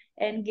 like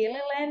and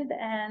Gilliland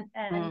and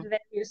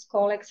various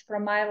colleagues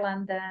from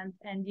Ireland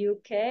and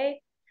UK.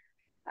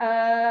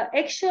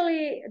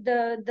 Actually,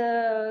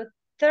 the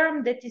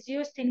term that is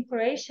used in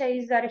Croatia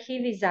is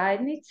Arhivi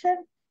zajednice,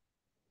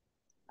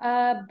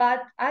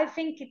 but I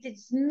think it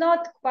is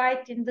not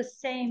quite in the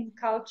same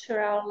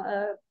cultural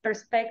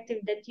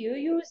perspective that you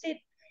use it.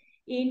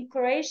 In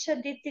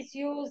Croatia, it is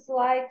used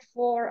like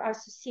for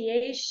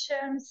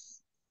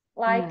associations,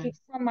 like if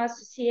some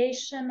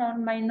association or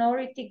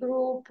minority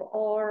group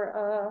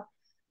or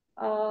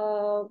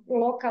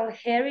local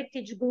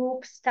heritage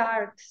group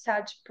start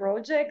such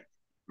project.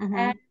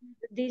 And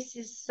this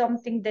is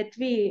something that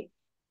we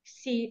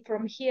see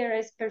from here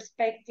as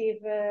perspective,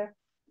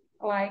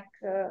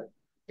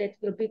 that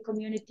will be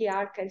community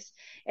archives.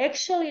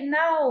 Actually,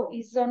 now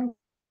is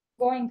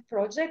ongoing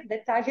project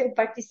that I will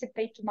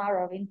participate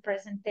tomorrow in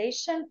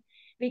presentation,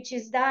 which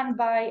is done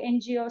by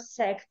NGO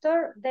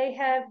sector. They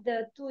have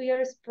the 2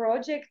 years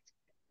project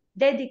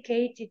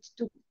dedicated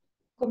to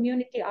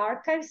community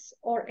archives,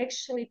 or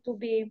actually to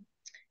be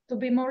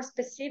more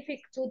specific,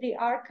 to the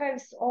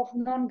archives of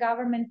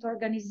non-government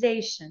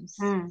organizations.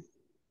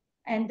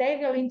 And they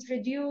will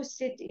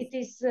introduce it. It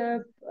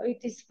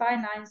is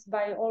financed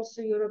by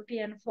also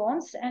European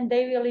funds, and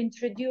they will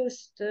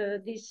introduce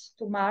this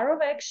tomorrow,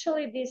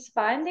 actually, these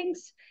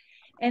findings.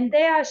 And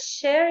they are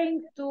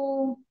sharing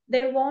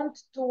they want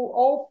to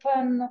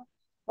open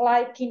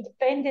like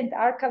independent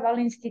archival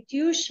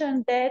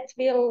institution that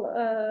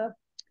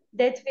will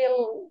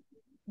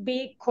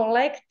be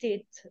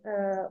collected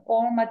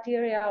all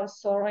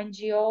materials, or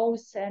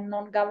NGOs and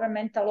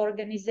non-governmental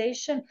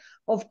organization.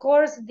 Of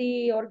course,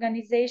 the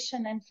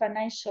organization and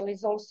financial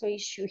is also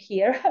issue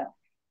here.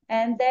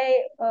 And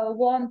they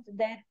want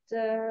that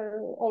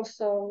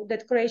also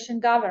that Croatian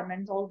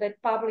government or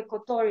that public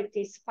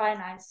authorities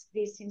finance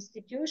this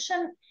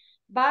institution,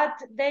 but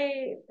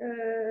they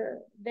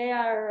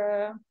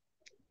are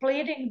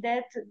pleading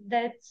that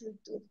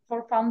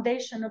for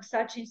foundation of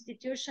such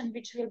institution,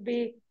 which will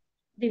be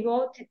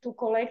devoted to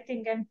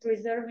collecting and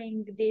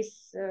preserving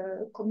this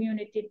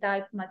community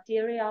type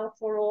material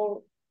for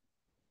all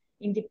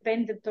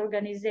independent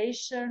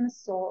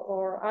organizations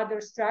or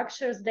other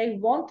structures. They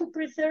want to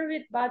preserve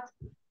it, but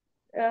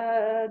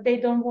they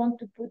don't want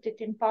to put it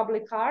in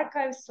public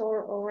archives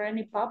or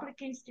any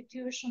public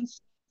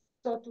institutions.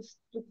 So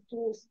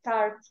to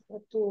start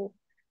to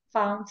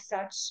found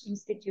such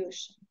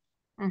institution.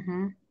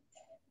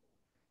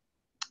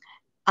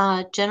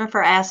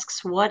 Jennifer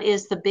asks, what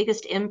is the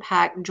biggest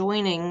impact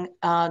joining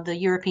the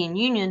European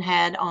Union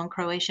had on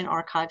Croatian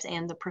archives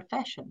and the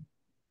profession?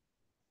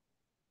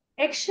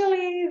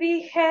 Actually,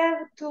 we have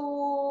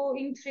to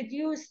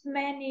introduce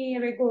many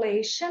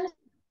regulations.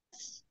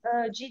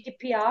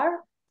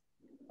 GDPR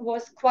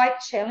was quite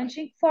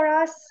challenging for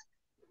us.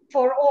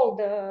 For all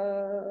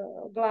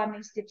the GLAM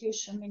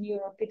institution in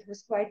Europe, it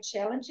was quite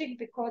challenging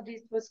because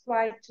it was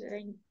quite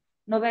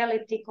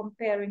novelty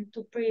comparing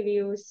to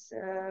previous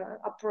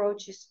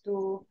approaches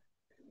to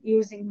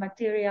using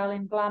material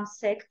in GLAM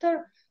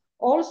sector.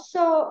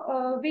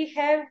 Also, we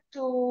have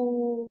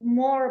to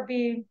more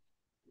be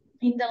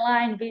in the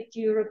line with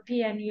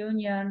European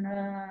Union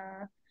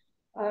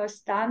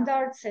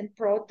standards and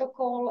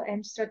protocol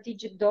and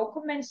strategic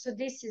documents. So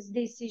this is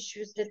these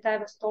issues that I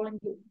was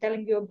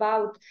telling you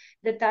about,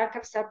 that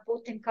archives are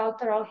put in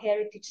cultural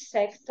heritage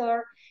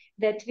sector,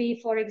 that we,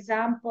 for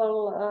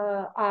example,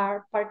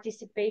 are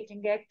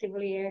participating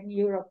actively in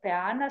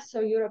Europeana.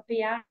 So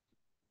Europeana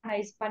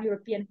is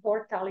pan-European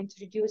portal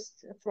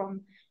introduced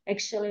from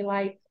actually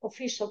like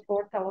official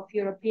portal of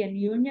European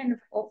Union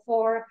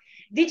for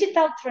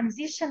digital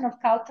transition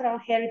of cultural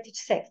heritage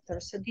sector.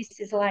 So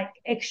this is like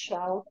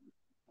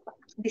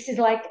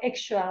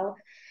actual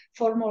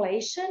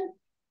formulation.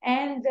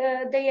 And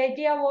the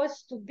idea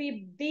was to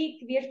be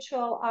big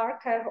virtual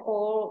archive,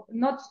 or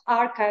not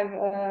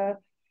archive,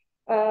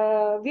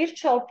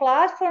 virtual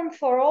platform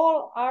for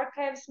all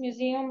archives,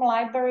 museum,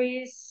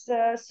 libraries,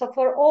 so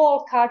for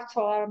all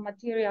cultural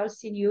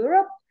materials in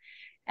Europe.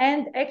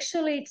 And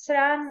actually it's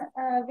run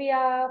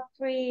via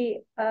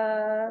 3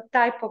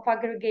 type of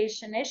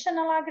aggregation: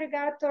 national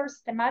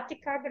aggregators,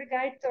 thematic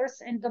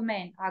aggregators, and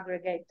domain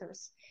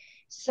aggregators.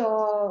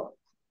 So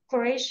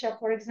Croatia,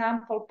 for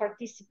example,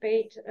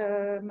 participate,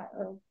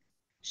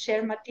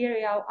 share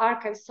material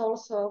archives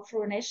also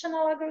through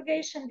national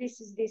aggregation.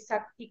 This is this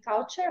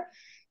culture.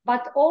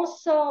 But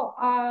also,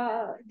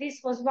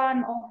 this was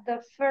one of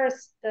the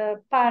first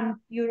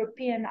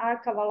pan-European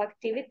archival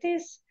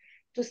activities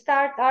to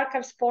start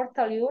Archives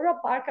Portal Europe.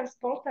 Archives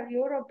Portal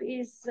Europe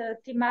is a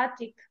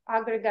thematic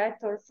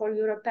aggregator for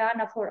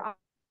Europeana for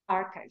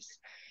archives.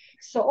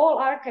 So all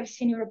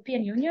archives in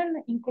European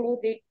Union,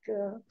 including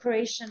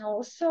Croatian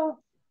also,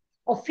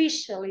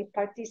 officially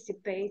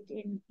participate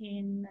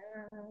in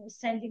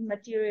sending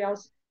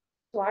materials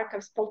to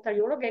Archives Portal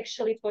Europe.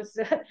 Actually,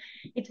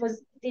 it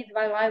was did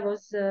while I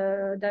was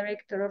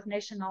director of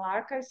National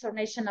Archives or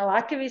National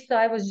Archivist. So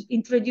I was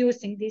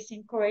introducing this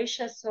in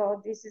Croatia.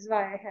 So this is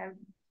why I have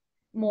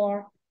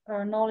more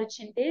knowledge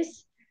in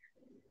this.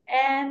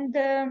 And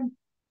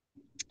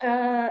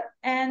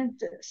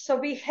so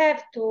we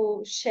have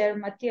to share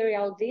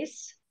material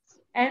this,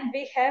 and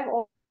we have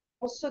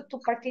also to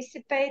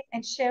participate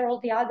and share all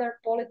the other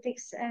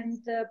politics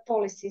and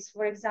policies.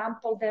 For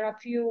example, there are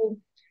few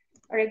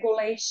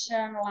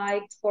regulation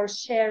like for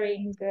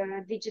sharing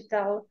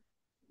digital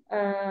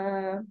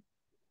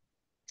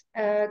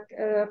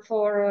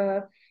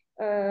for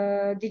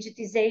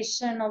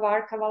digitization of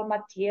archival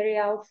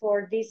material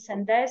for this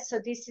and that. So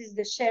this is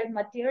the shared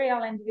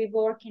material, and we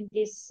work in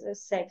this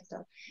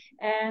sector.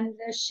 And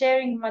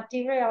sharing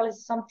material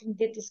is something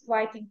that is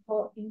quite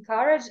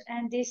encouraged,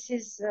 and this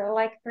is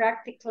like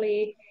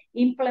practically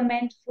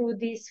implement through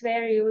these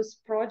various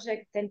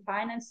projects and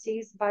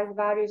finances by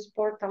various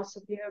portals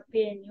of the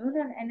European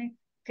Union. And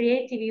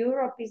Creative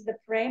Europe is the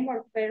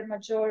framework where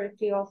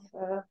majority of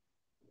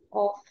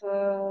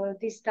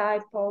this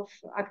type of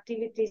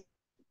activities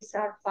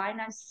are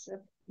financed,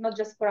 not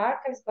just for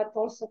archives, but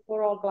also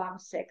for all GLAM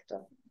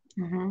sector.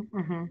 You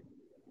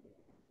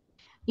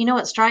know,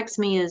 what strikes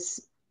me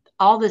is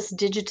all this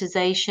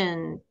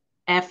digitization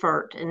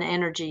effort and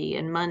energy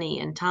and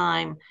money and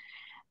time,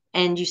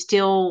 and you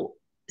still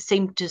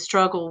seem to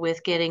struggle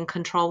with getting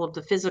control of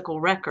the physical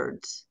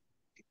records.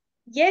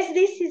 Yes,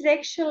 this is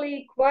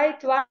actually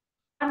quite one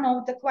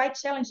of the quite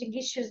challenging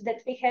issues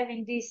that we have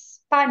in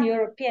this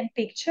pan-European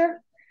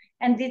picture.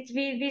 And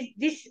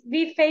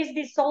we face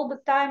this all the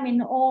time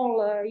in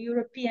all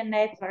European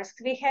networks.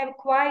 We have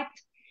quite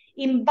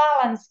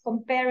imbalance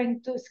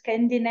comparing to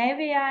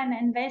Scandinavian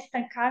and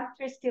Western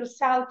countries till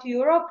South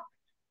Europe.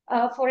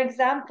 For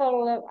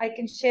example, I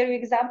can share an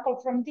example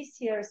from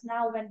this year's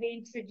now when we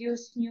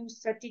introduced new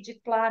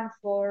strategic plan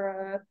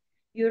for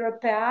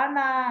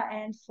Europeana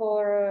and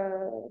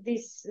for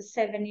this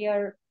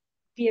 7-year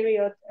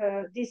period.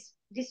 This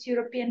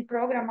European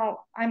program,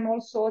 I'm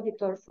also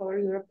auditor for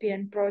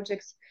European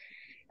projects.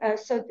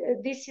 So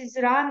this is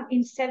run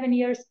in 7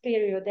 years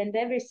period, and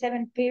every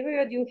 7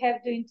 period you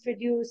have to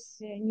introduce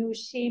new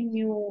scheme,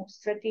 new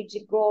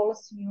strategic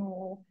goals,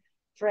 new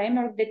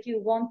framework that you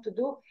want to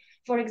do.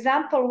 For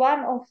example,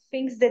 one of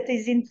things that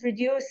is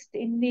introduced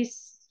in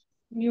this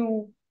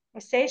new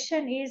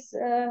session is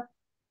to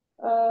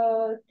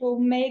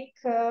make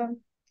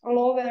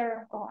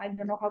lower, I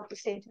don't know how to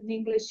say it in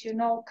English, you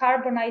know,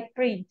 carbonite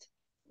print,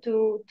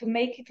 to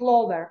make it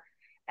lower.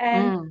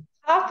 And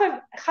half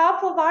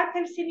of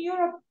archives in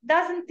Europe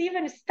doesn't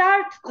even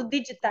start to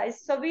digitize.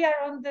 So we are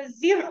on the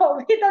zero.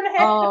 We don't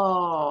have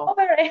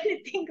over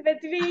anything that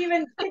we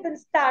even didn't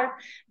start.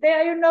 They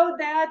are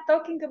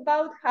talking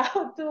about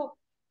how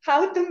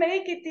to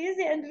make it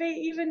easy, and we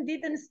even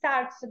didn't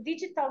start. So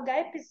digital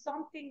gap is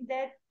something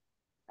that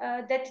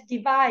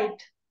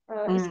divide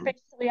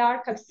especially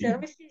archive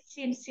services,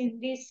 since in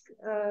this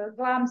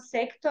GLAM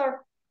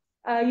sector,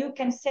 you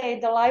can say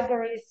the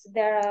libraries,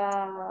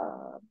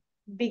 they're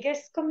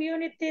biggest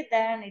community,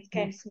 then it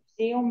comes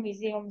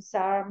museums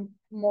are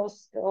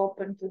most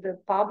open to the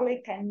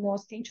public and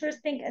most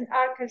interesting, and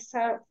archives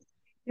are,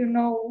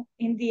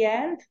 in the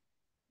end,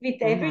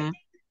 with everything.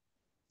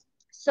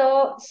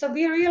 So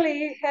we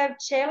really have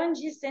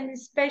challenges, and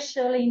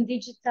especially in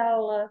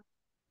digital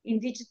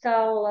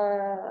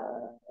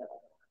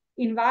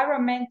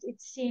environment,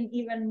 it's seen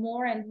even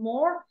more and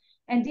more.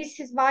 And this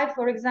is why,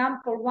 for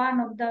example, one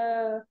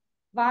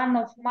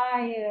of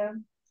my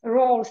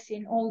roles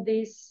in all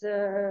these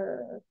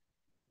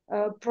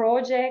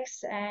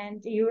projects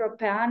and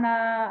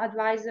Europeana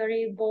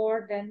Advisory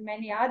Board and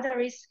many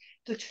others,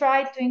 to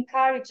try to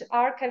encourage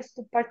archives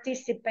to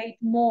participate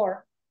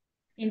more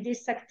in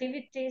these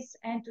activities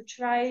and to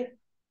try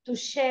to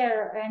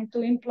share and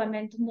to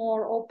implement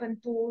more open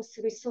tools,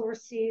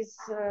 resources,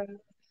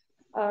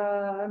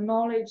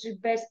 knowledge,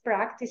 best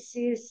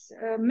practices.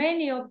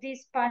 Many of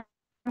these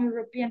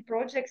pan-European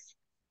projects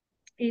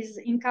is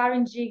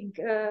encouraging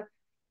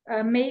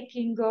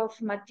making of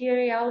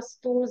materials,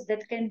 tools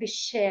that can be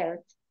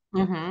shared.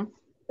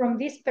 From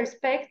this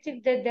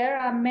perspective, that there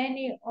are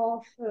many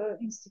of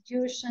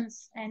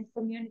institutions and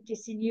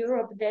communities in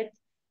Europe that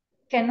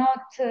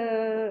cannot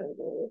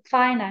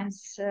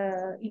finance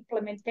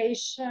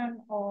implementation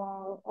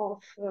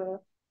of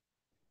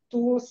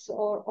tools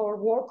or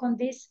work on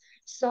this.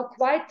 So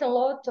quite a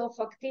lot of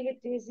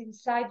activities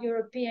inside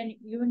European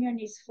Union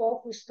is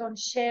focused on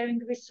sharing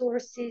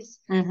resources,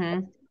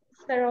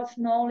 transfer of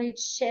knowledge,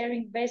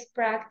 sharing best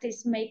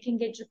practice,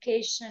 making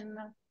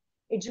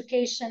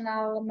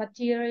educational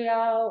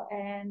material,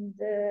 and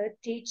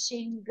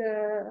teaching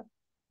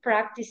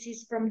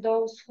practices from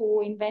those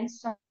who invent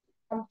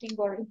something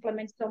or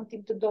implement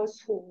something to those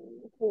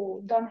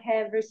who don't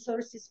have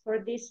resources for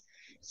this.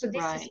 So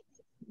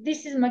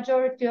this is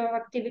majority of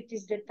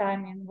activities that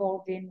I'm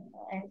involved in,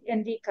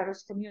 and the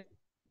ICARUS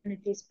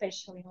community,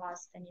 especially in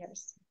last 10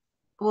 years.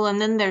 Well, and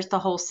then there's the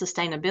whole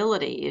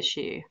sustainability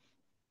issue.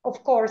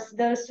 Of course,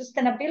 the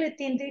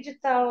sustainability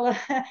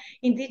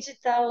in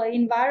digital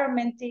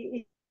environment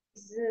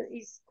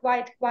is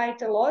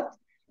quite a lot.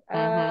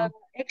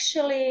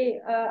 Actually,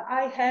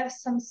 I have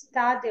some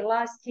study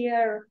last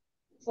year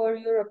for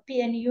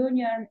European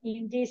Union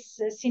in this,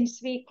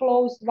 since we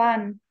closed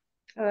one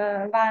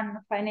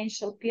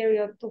financial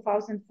period,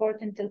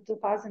 2014 till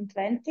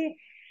 2020.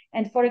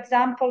 And for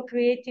example,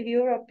 Creative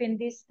Europe in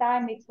this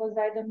time, it was,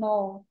 I don't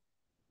know,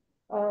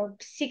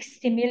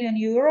 60 million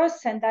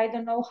euros, and I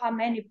don't know how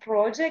many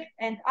projects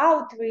and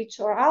outreach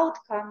or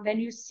outcome. When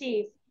you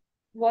see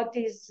what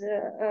is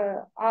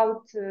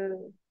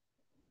output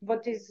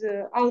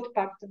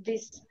of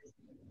this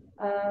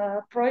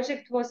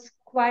project was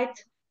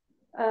quite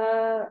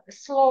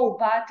slow,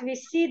 but we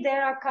see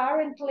there are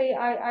currently,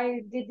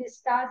 I did a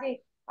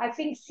study, I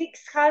think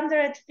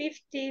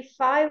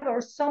 655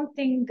 or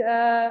something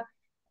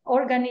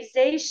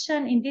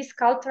organization in this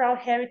cultural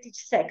heritage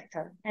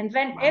sector. And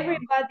when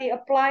everybody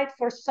applied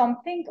for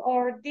something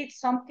or did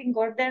something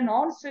or then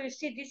on, so you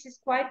see this is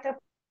quite a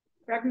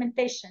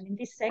fragmentation in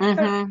this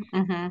sector,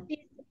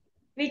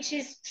 which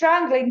is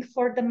struggling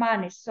for the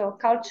money. So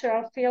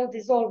cultural field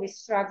is always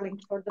struggling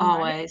for the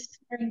money.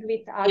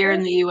 With here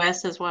in the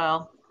US as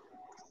well.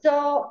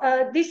 So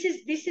this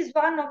is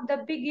one of the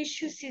big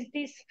issues, is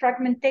this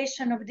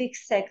fragmentation of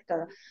this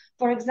sector.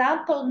 For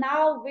example,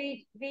 now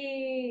we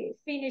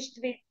finished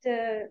with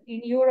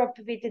in Europe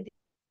with the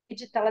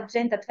Digital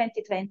Agenda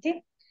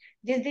 2020.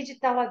 This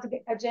Digital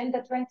Agenda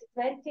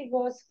 2020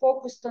 was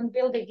focused on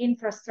building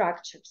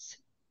infrastructures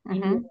in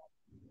Europe,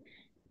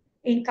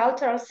 in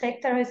cultural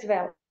sector as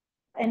well.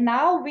 And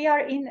now we are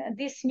in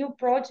this new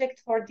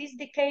project for this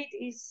decade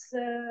is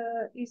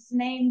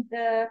named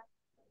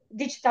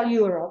Digital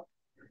Europe.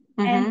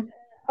 And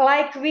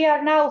like we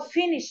are now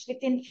finished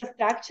with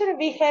infrastructure,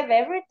 we have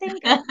everything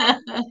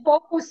and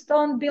focused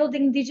on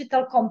building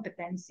digital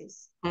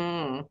competencies.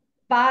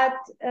 But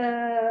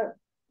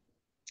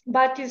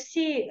you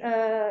see,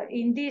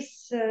 in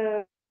these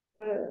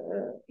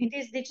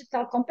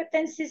digital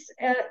competencies,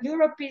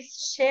 Europe is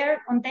shared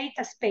on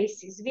data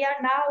spaces. We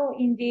are now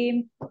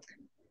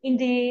in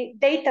the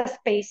data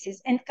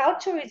spaces, and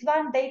culture is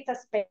one data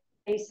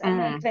space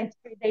among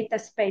 23 data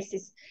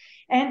spaces.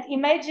 And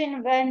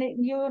imagine when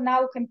you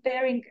now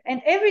comparing,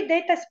 and every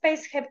data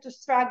space have to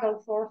struggle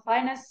for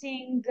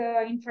financing,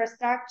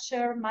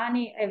 infrastructure,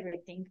 money,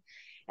 everything.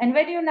 And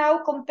when you now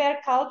compare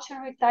culture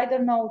with, I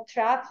don't know,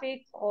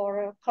 traffic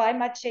or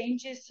climate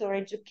changes or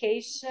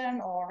education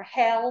or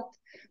health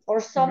or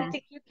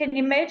something, you can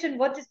imagine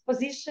what is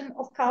position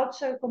of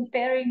culture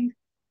comparing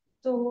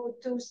to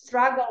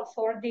struggle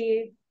for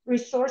the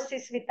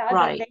resources with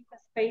other data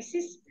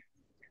spaces.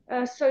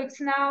 So it's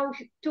now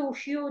two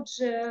huge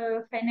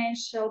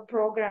financial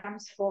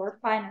programs for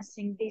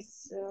financing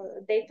these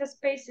data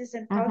spaces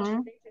and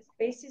cultural data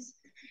spaces.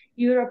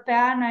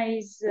 Europeana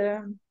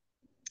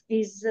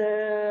is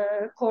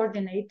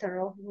coordinator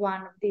of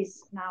one of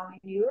these now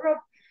in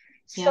Europe.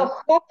 So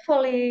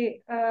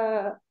hopefully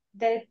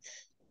that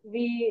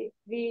we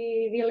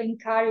will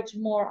encourage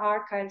more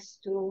archives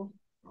to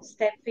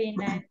step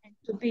in and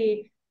to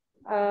be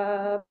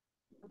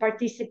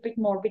participate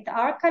more. But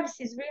archives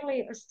is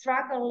really a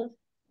struggle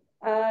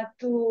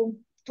to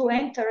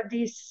enter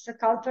this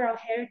cultural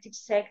heritage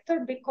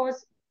sector,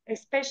 because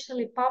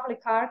especially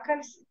public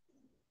archives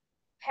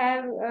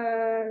have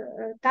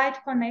a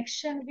tight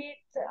connection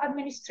with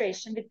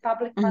administration, with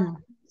public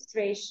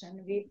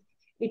administration,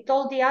 with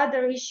all the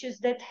other issues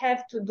that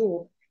have to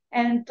do.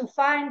 And to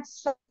find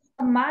some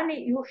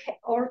money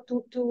or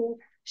to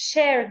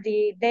share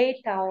the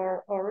data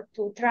or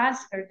to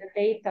transfer the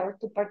data or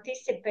to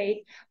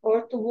participate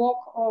or to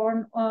work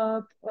on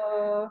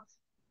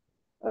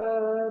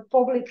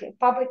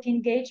public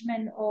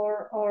engagement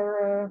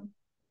or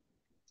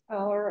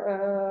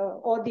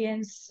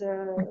audience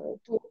to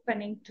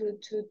opening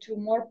to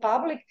more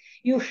public,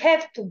 you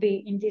have to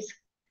be in this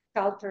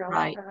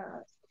cultural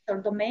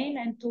domain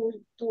and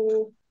to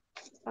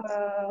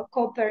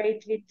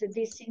cooperate with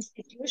this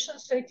institution.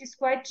 So it is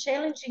quite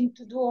challenging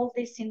to do all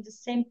this in the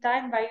same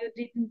time, but you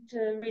didn't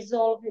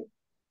resolve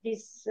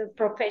this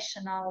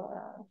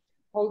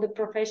all the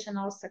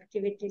professionals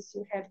activities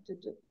you have to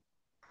do.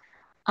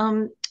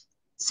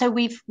 So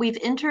we've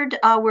entered,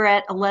 we're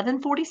at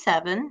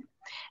 11:47,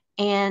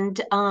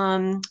 and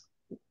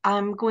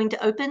I'm going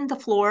to open the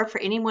floor for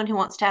anyone who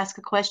wants to ask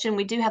a question.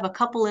 We do have a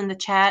couple in the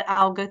chat.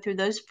 I'll go through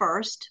those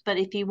first, but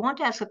if you want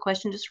to ask a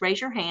question, just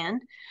raise your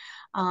hand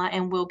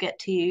and we'll get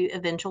to you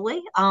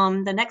eventually.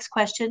 The next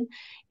question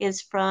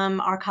is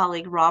from our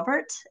colleague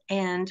Robert.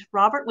 And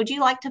Robert, would you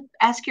like to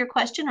ask your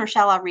question, or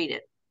shall I read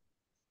it?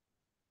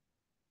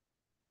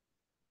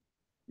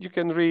 You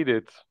can read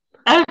it.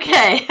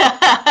 Okay.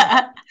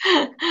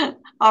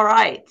 All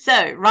right.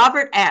 So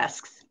Robert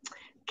asks,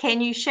 can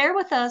you share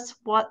with us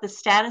what the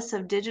status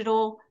of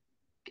digital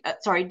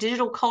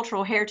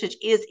cultural heritage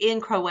is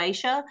in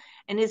Croatia,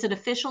 and is it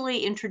officially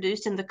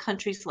introduced in the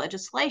country's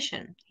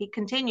legislation? He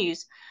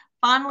continues,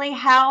 finally,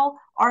 how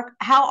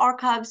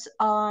archives,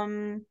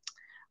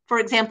 for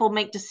example,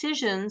 make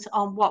decisions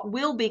on what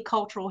will be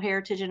cultural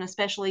heritage, and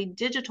especially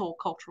digital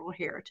cultural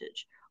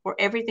heritage, or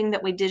everything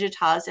that we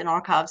digitize in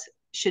archives,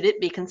 should it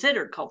be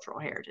considered cultural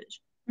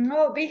heritage?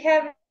 No, we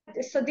have,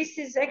 so this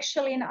is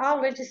actually in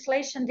our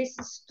legislation, this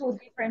is two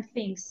different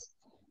things.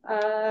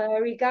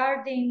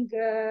 Regarding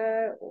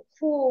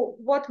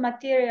what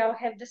material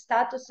have the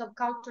status of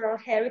cultural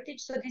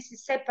heritage. So this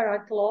is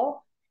separate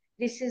law.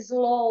 This is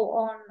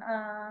law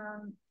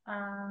on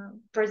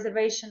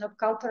preservation of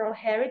cultural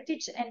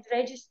heritage, and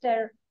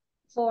register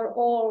for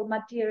all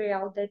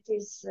material that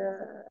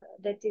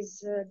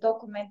is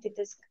documented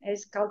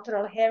as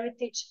cultural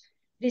heritage.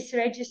 This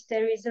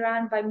register is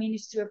run by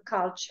Ministry of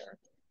Culture.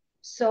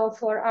 So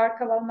for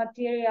archival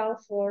material,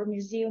 for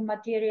museum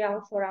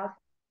material, for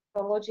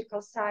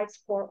archaeological sites,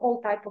 for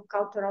all type of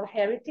cultural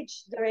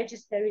heritage, the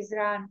register is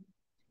run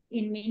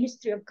in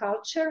Ministry of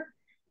Culture,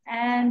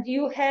 and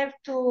you have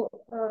to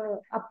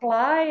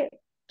apply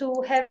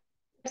to have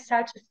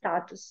such a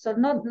status. So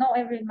not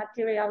every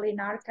material in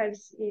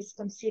archives is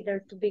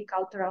considered to be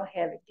cultural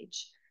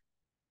heritage.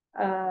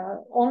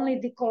 Only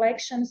the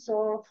collections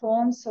or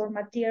fonts or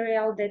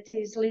material that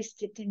is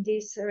listed in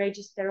this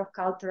register of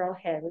cultural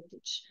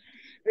heritage.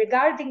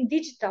 Regarding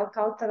digital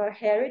cultural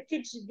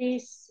heritage,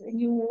 this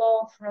new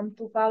law from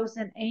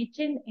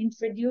 2018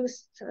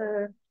 introduced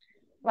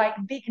like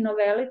big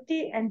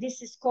novelty, and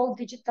this is called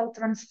digital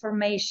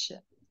transformation.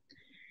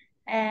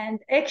 And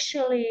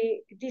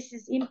actually, this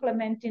is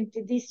implemented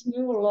into this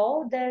new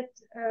law that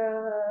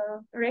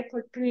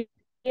record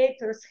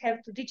creators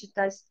have to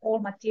digitize all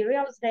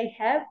materials they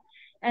have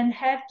and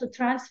have to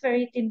transfer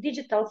it in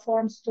digital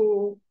forms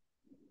to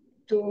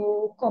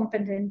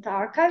competent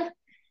archive.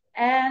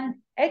 And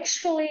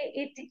actually,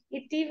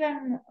 it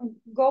even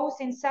goes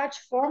in such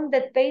form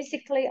that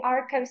basically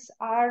archives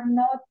are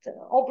not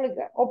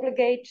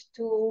obligated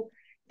to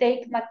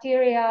take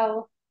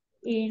material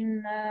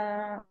in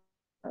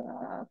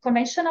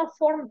conventional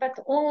form, but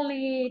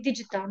only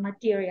digital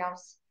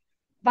materials.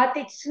 But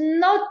it's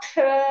not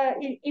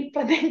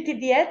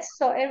implemented yet,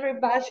 so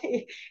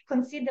everybody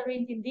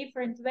considering in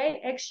different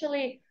way.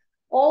 Actually,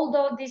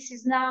 although this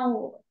is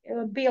now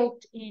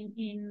built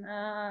in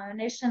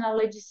national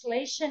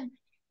legislation,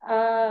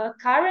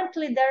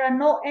 currently there are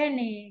no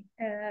any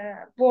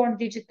born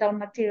digital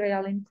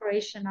material in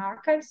Croatian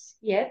archives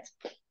yet.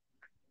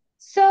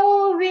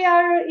 So we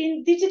are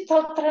in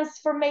digital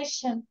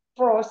transformation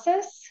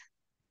process,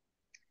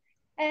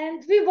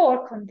 and we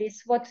work on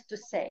this, what to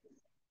say.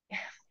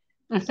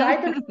 So I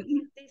don't know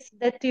if this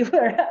that you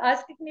were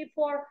asking me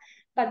for,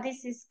 but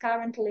this is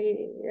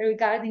currently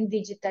regarding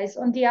digitize.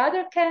 On the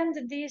other hand,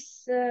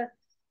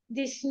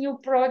 this new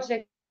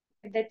project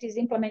that is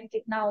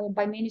implemented now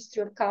by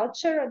Ministry of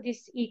Culture,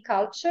 this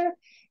e-culture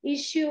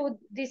issue,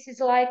 this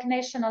is like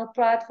national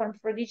platform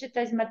for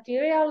digitized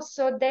materials.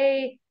 So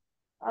they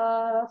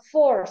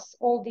force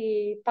all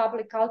the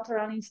public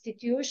cultural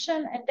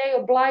institution, and they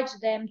oblige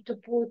them to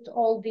put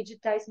all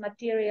digitized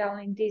material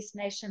in this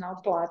national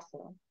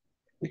platform.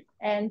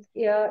 And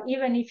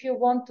even if you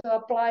want to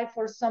apply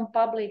for some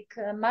public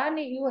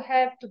money, you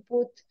have to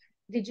put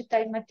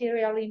digitized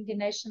material in the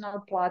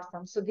national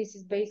platform. So this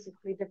is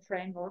basically the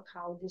framework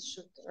how this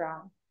should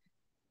run.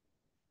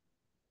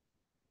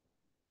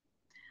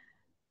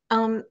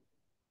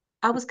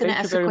 I was going to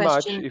ask a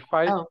question. If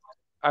I, oh,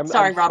 I'm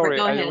sorry, Robert, sorry.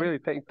 go I ahead. really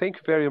thank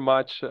you very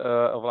much,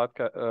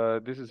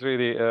 Vlatka. This is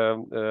really,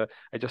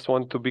 I just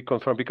want to be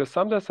confirmed, because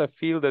sometimes I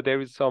feel that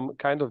there is some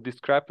kind of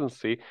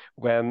discrepancy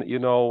when, you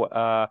know,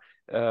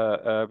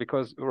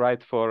 because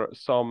right, for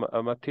some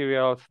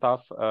material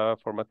stuff,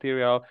 for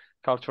material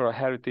cultural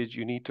heritage,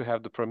 you need to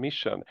have the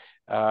permission.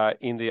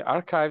 In the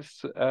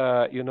archives,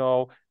 you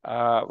know,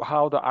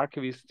 how the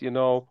archivists, you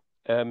know,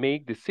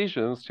 make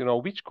decisions, you know,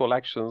 which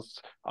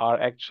collections are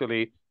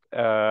actually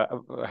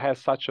has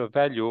such a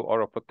value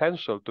or a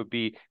potential to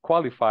be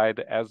qualified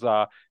as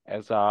a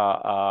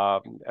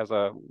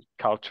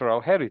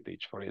cultural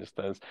heritage, for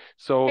instance.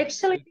 So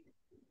actually,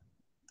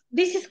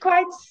 this is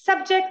quite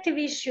subjective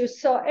issue.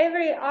 So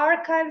every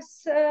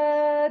archives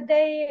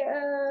they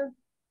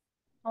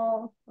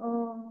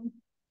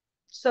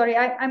sorry,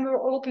 I'm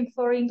looking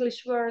for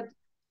English word.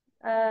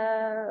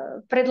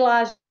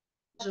 Predlažu.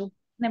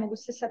 Ne mogu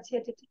se sad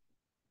sjetiti.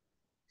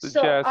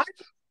 Suggest.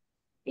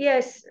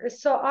 Yes,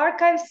 so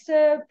archives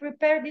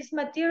prepare this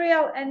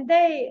material, and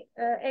they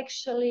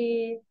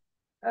actually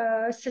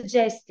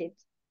suggest it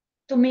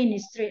to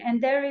ministry,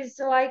 and there is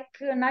like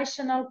a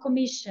national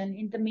commission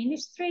in the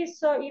ministry.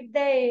 So if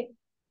they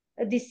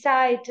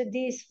decide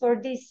this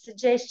for this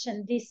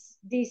suggestion, this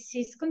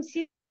is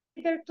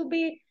considered to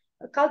be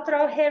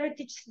cultural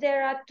heritage.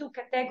 There are two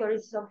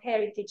categories of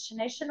heritage: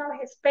 national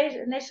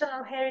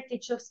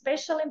heritage of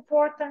special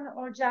importance,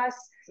 or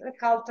just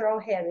cultural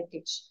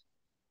heritage.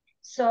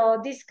 So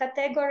this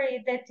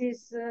category that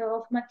is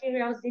of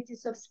materials that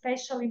is of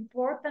special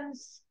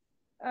importance,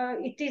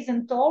 it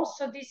isn't all.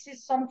 So this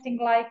is something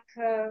like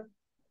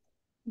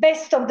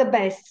best of the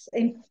best,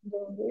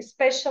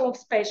 special of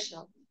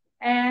special.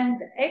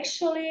 And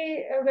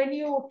actually, when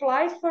you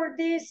apply for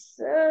this,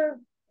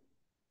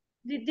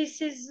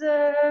 this is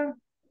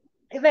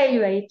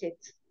evaluated.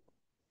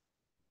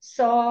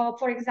 So,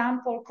 for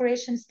example,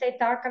 Croatian State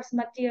Archives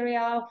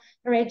material,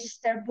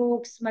 register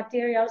books,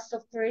 materials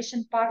of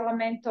Croatian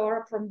Parliament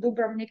or from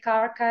Dubrovnik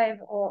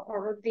Archive,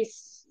 or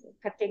this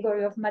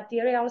category of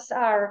materials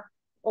are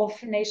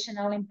of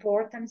national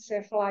importance,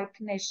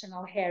 like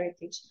national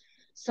heritage.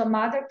 Some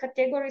other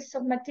categories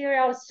of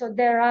materials, so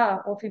there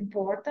are of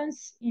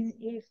importance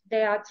if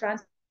they are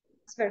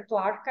transferred to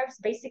archives.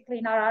 Basically,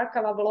 in our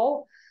archival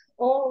law,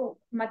 all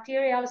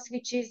materials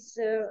which is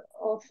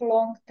of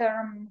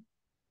long-term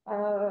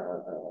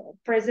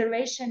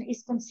preservation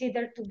is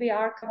considered to be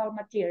archival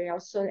material.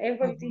 So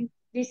everything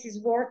this is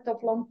worth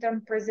of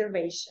long-term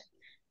preservation.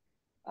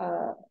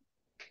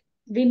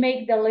 we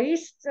make the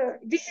list.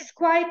 This is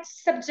quite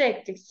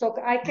subjective, so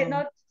I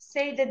cannot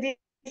say that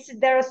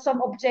there are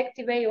some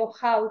objective way of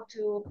how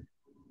to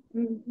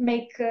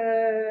make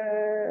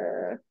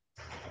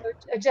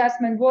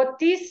adjustment.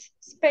 What is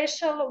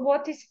special,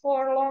 what is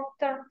for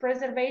long-term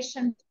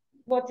preservation,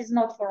 what is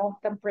not for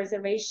long-term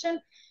preservation.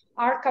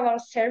 Archival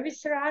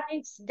service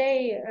runnings,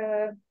 they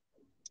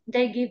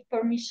give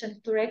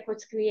permission to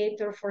records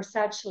creator for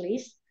such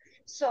list.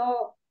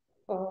 So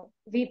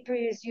we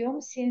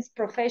presume, since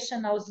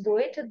professionals do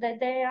it, that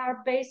they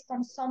are based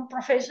on some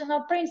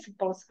professional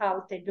principles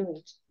how they do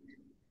it,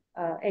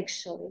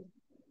 actually.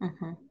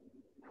 Mm-hmm.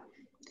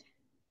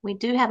 We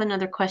do have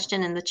another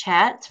question in the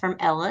chat. It's from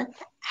Ella.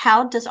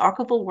 How does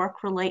archival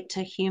work relate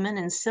to human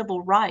and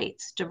civil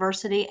rights,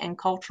 diversity, and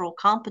cultural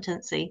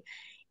competency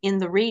in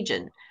the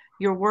region?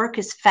 Your work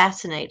is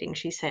fascinating,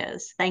 she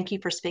says. Thank you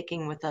for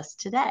speaking with us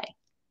today.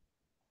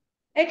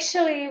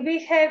 Actually,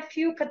 we have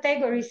few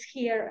categories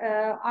here.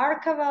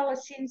 Archival,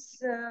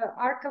 since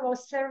archival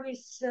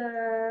service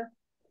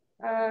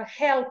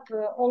help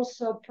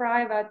also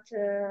private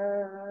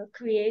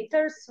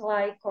creators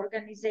like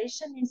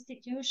organization,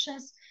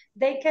 institutions.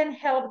 They can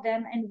help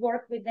them and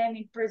work with them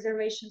in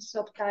preservation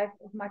of type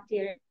of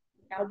material.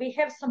 We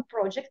have some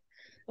projects,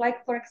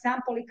 like for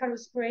example,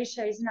 IAAS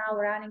Croatia is now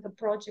running a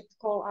project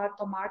called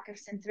Auto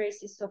Markers and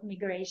Traces of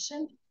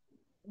Migration,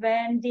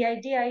 when the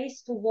idea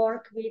is to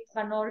work with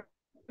minority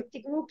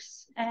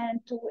groups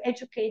and to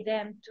educate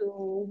them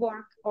to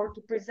work or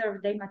to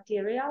preserve their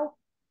material.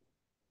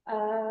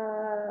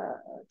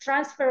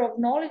 Transfer of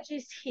knowledge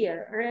is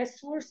here.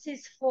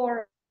 Resources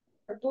for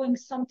doing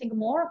something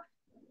more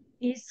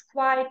is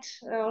quite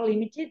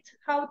limited,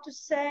 how to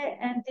say,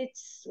 and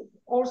it's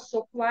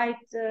also quite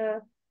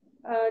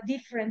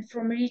different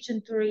from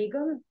region to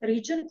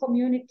region,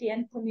 community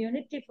and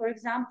community. For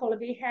example,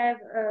 we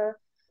have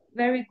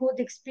very good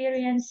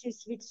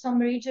experiences with some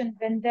region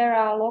when there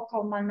are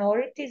local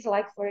minorities,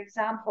 like for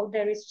example,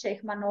 there is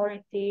Czech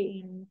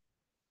minority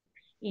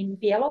in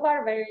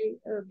Bjelovar, where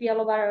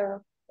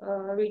Bjelovar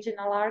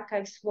regional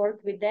archives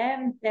work with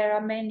them. There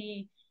are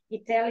many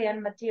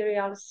Italian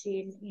materials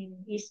in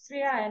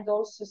Istria, and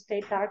also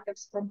state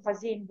archives from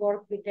Pazin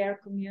work with their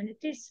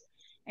communities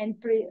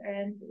and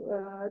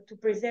to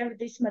preserve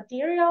this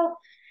material.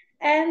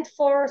 And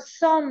for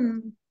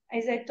some,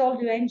 as I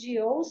told you,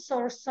 NGOs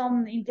or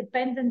some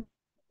independent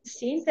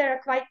scenes, there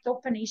are quite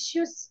open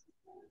issues.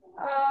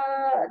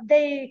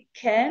 They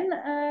can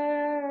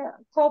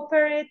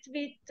cooperate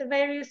with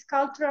various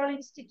cultural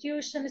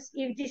institutions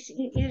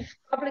if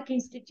public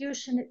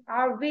institutions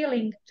are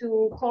willing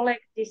to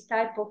collect this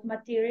type of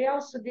material.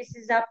 So this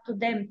is up to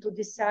them to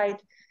decide,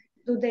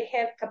 do they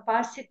have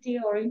capacity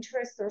or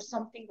interest or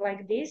something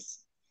like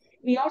this.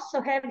 We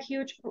also have a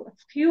huge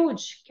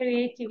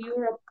Creative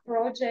Europe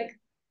project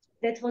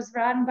that was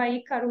run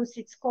by IAAS.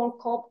 It's called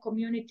COP,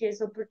 Community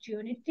as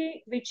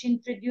Opportunity, which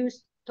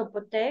introduced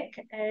Topotec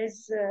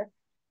as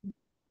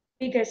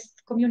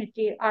biggest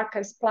community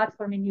archives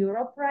platform in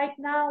Europe right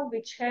now,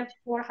 which have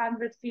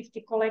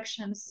 450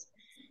 collections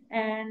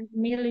and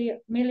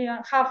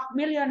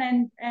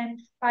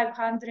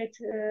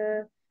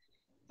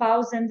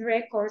 500,000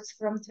 records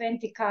from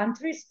 20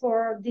 countries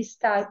for this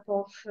type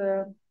of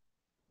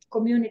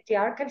community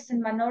archives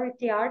and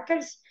minority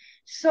archives.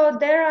 So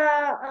there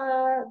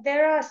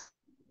are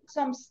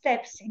some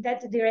steps in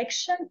that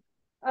direction.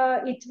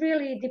 It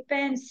really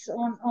depends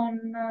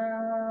on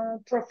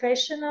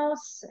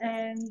professionals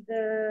and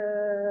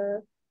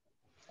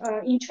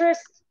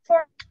interest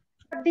for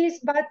this,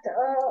 but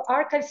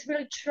archives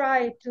really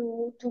try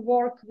to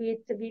work with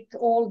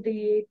all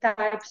the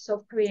types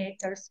of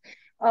creators.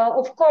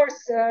 Of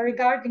course,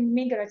 regarding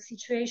migrant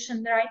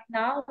situation right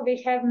now,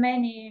 we have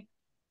many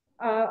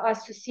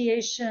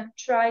associations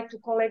try to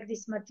collect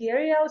these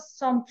materials,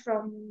 some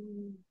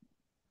from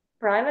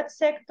private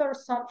sector,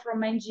 some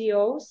from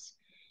NGOs.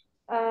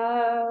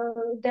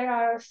 There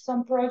are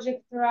some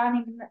projects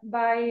running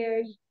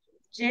by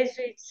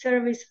Jesuit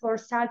Service for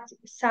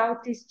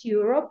Southeast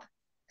Europe.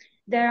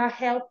 They are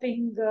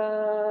helping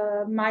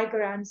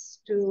migrants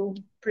to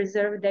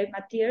preserve their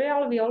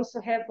material. We also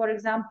have, for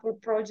example, a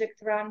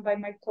project run by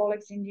my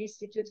colleagues in the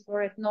Institute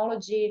for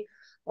Ethnology,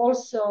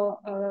 also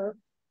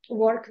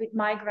work with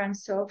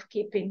migrants of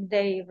keeping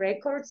their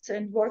records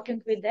and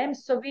working with them.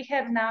 So we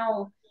have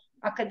now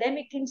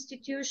academic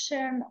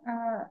institution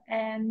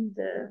and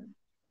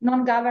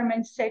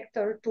non-government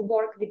sector to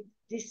work with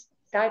this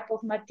type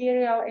of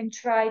material and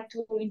try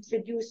to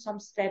introduce some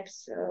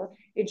steps,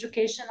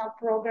 educational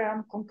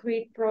program,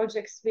 concrete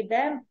projects with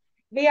them.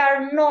 We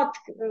are not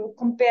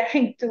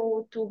comparing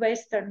to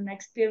Western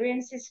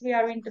experiences. We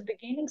are in the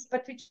beginnings,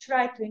 but we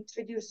try to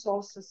introduce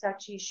also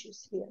such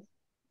issues here.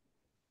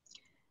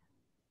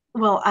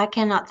 Well, I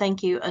cannot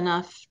thank you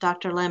enough,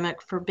 Dr.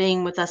 LEMIC, for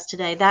being with us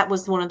today. That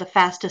was one of the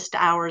fastest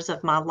hours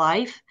of my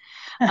life.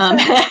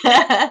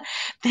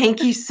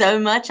 Thank you so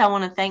much. I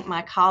want to thank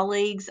my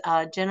colleagues,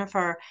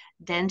 Jennifer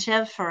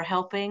Denchev for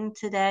helping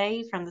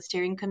today from the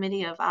steering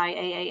committee of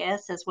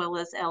IAAS, as well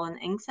as Ellen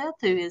Ingseth,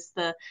 who is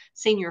the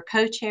senior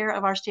co-chair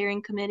of our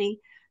steering committee,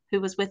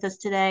 who was with us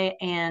today,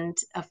 and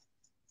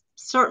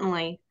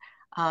certainly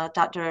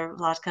Dr.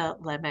 Vlatka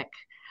LEMIC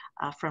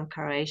from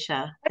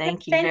Croatia.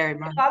 Thank you very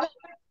much.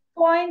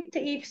 Point,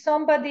 if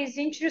somebody is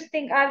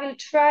interested, I will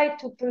try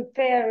to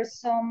prepare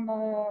some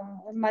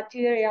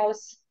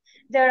materials.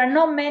 There are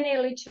not many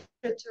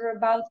literature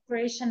about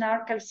Croatian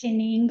archives in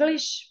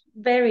English,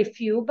 very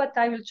few, but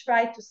I will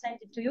try to send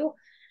it to you.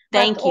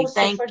 Thank you.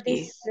 Thank you.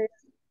 This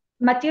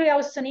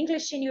materials in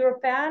English in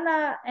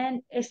Europeana,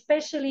 and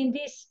especially in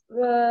this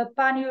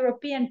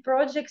pan-European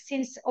project,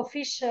 since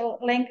official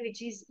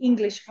language is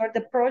English for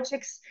the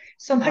projects,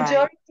 so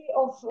majority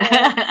of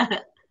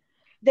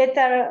that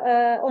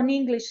are on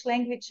English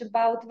language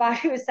about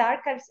various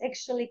archives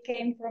actually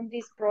came from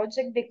this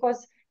project,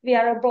 because we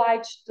are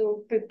obliged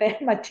to prepare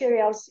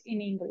materials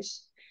in English.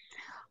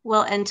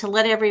 Well, and to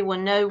let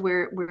everyone know,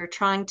 we're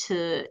trying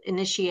to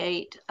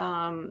initiate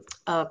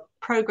a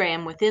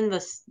program within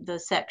the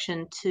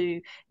section to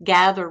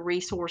gather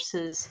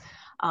resources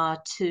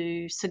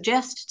to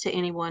suggest to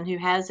anyone who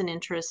has an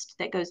interest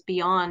that goes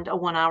beyond a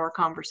 1-hour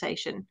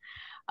conversation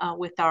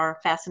with our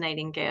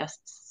fascinating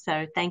guests.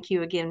 So thank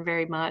you again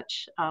very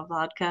much,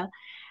 Vlatka.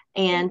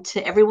 And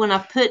to everyone,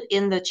 I've put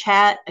in the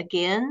chat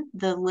again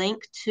the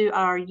link to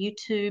our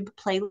YouTube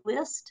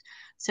playlist.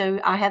 So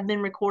I have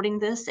been recording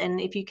this, and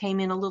if you came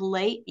in a little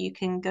late, you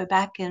can go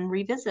back and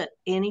revisit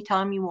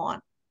anytime you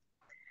want.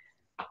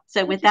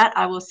 So with that,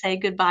 I will say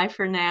goodbye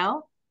for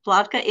now.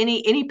 Vlatka,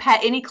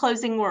 any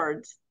closing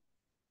words?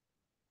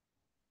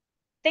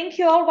 Thank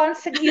you all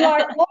once again. You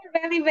are all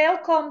very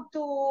welcome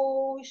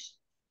to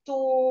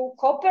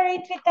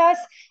cooperate with us.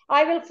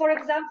 I will, for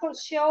example,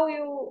 show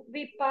you,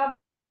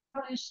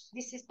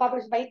 this is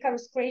published by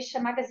Icarus Croatia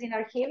magazine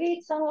Archivi.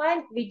 It's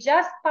online. We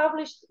just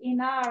published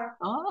in our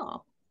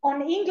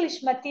on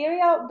English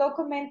material,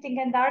 documenting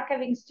and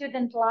archiving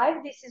student life.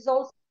 This is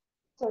also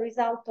a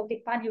result of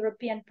the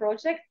pan-European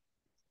project.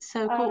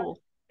 So cool.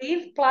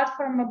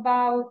 Platform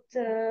about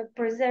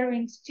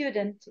preserving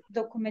student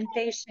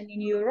documentation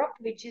in Europe,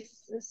 which is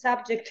a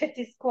subject that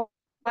is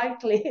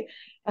slightly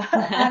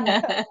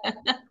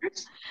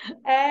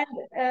and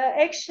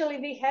actually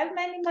we have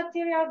many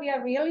material. We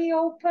are really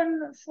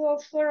open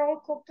for all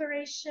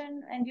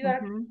cooperation, and you are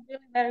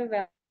really very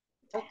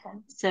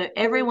welcome. So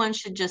everyone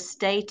should just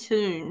stay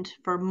tuned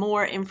for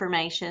more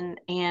information.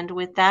 And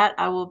with that,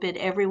 I will bid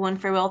everyone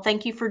farewell.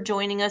 Thank you for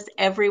joining us,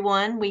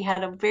 everyone. We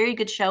had a very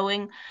good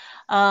showing.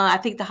 I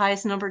think the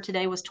highest number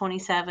today was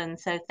 27.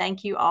 So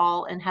thank you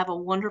all, and have a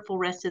wonderful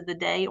rest of the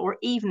day or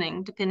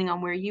evening, depending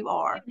on where you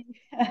are.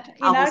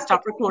 I will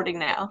stop recording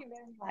now.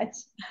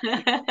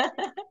 Thank you very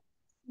much.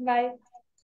 Bye.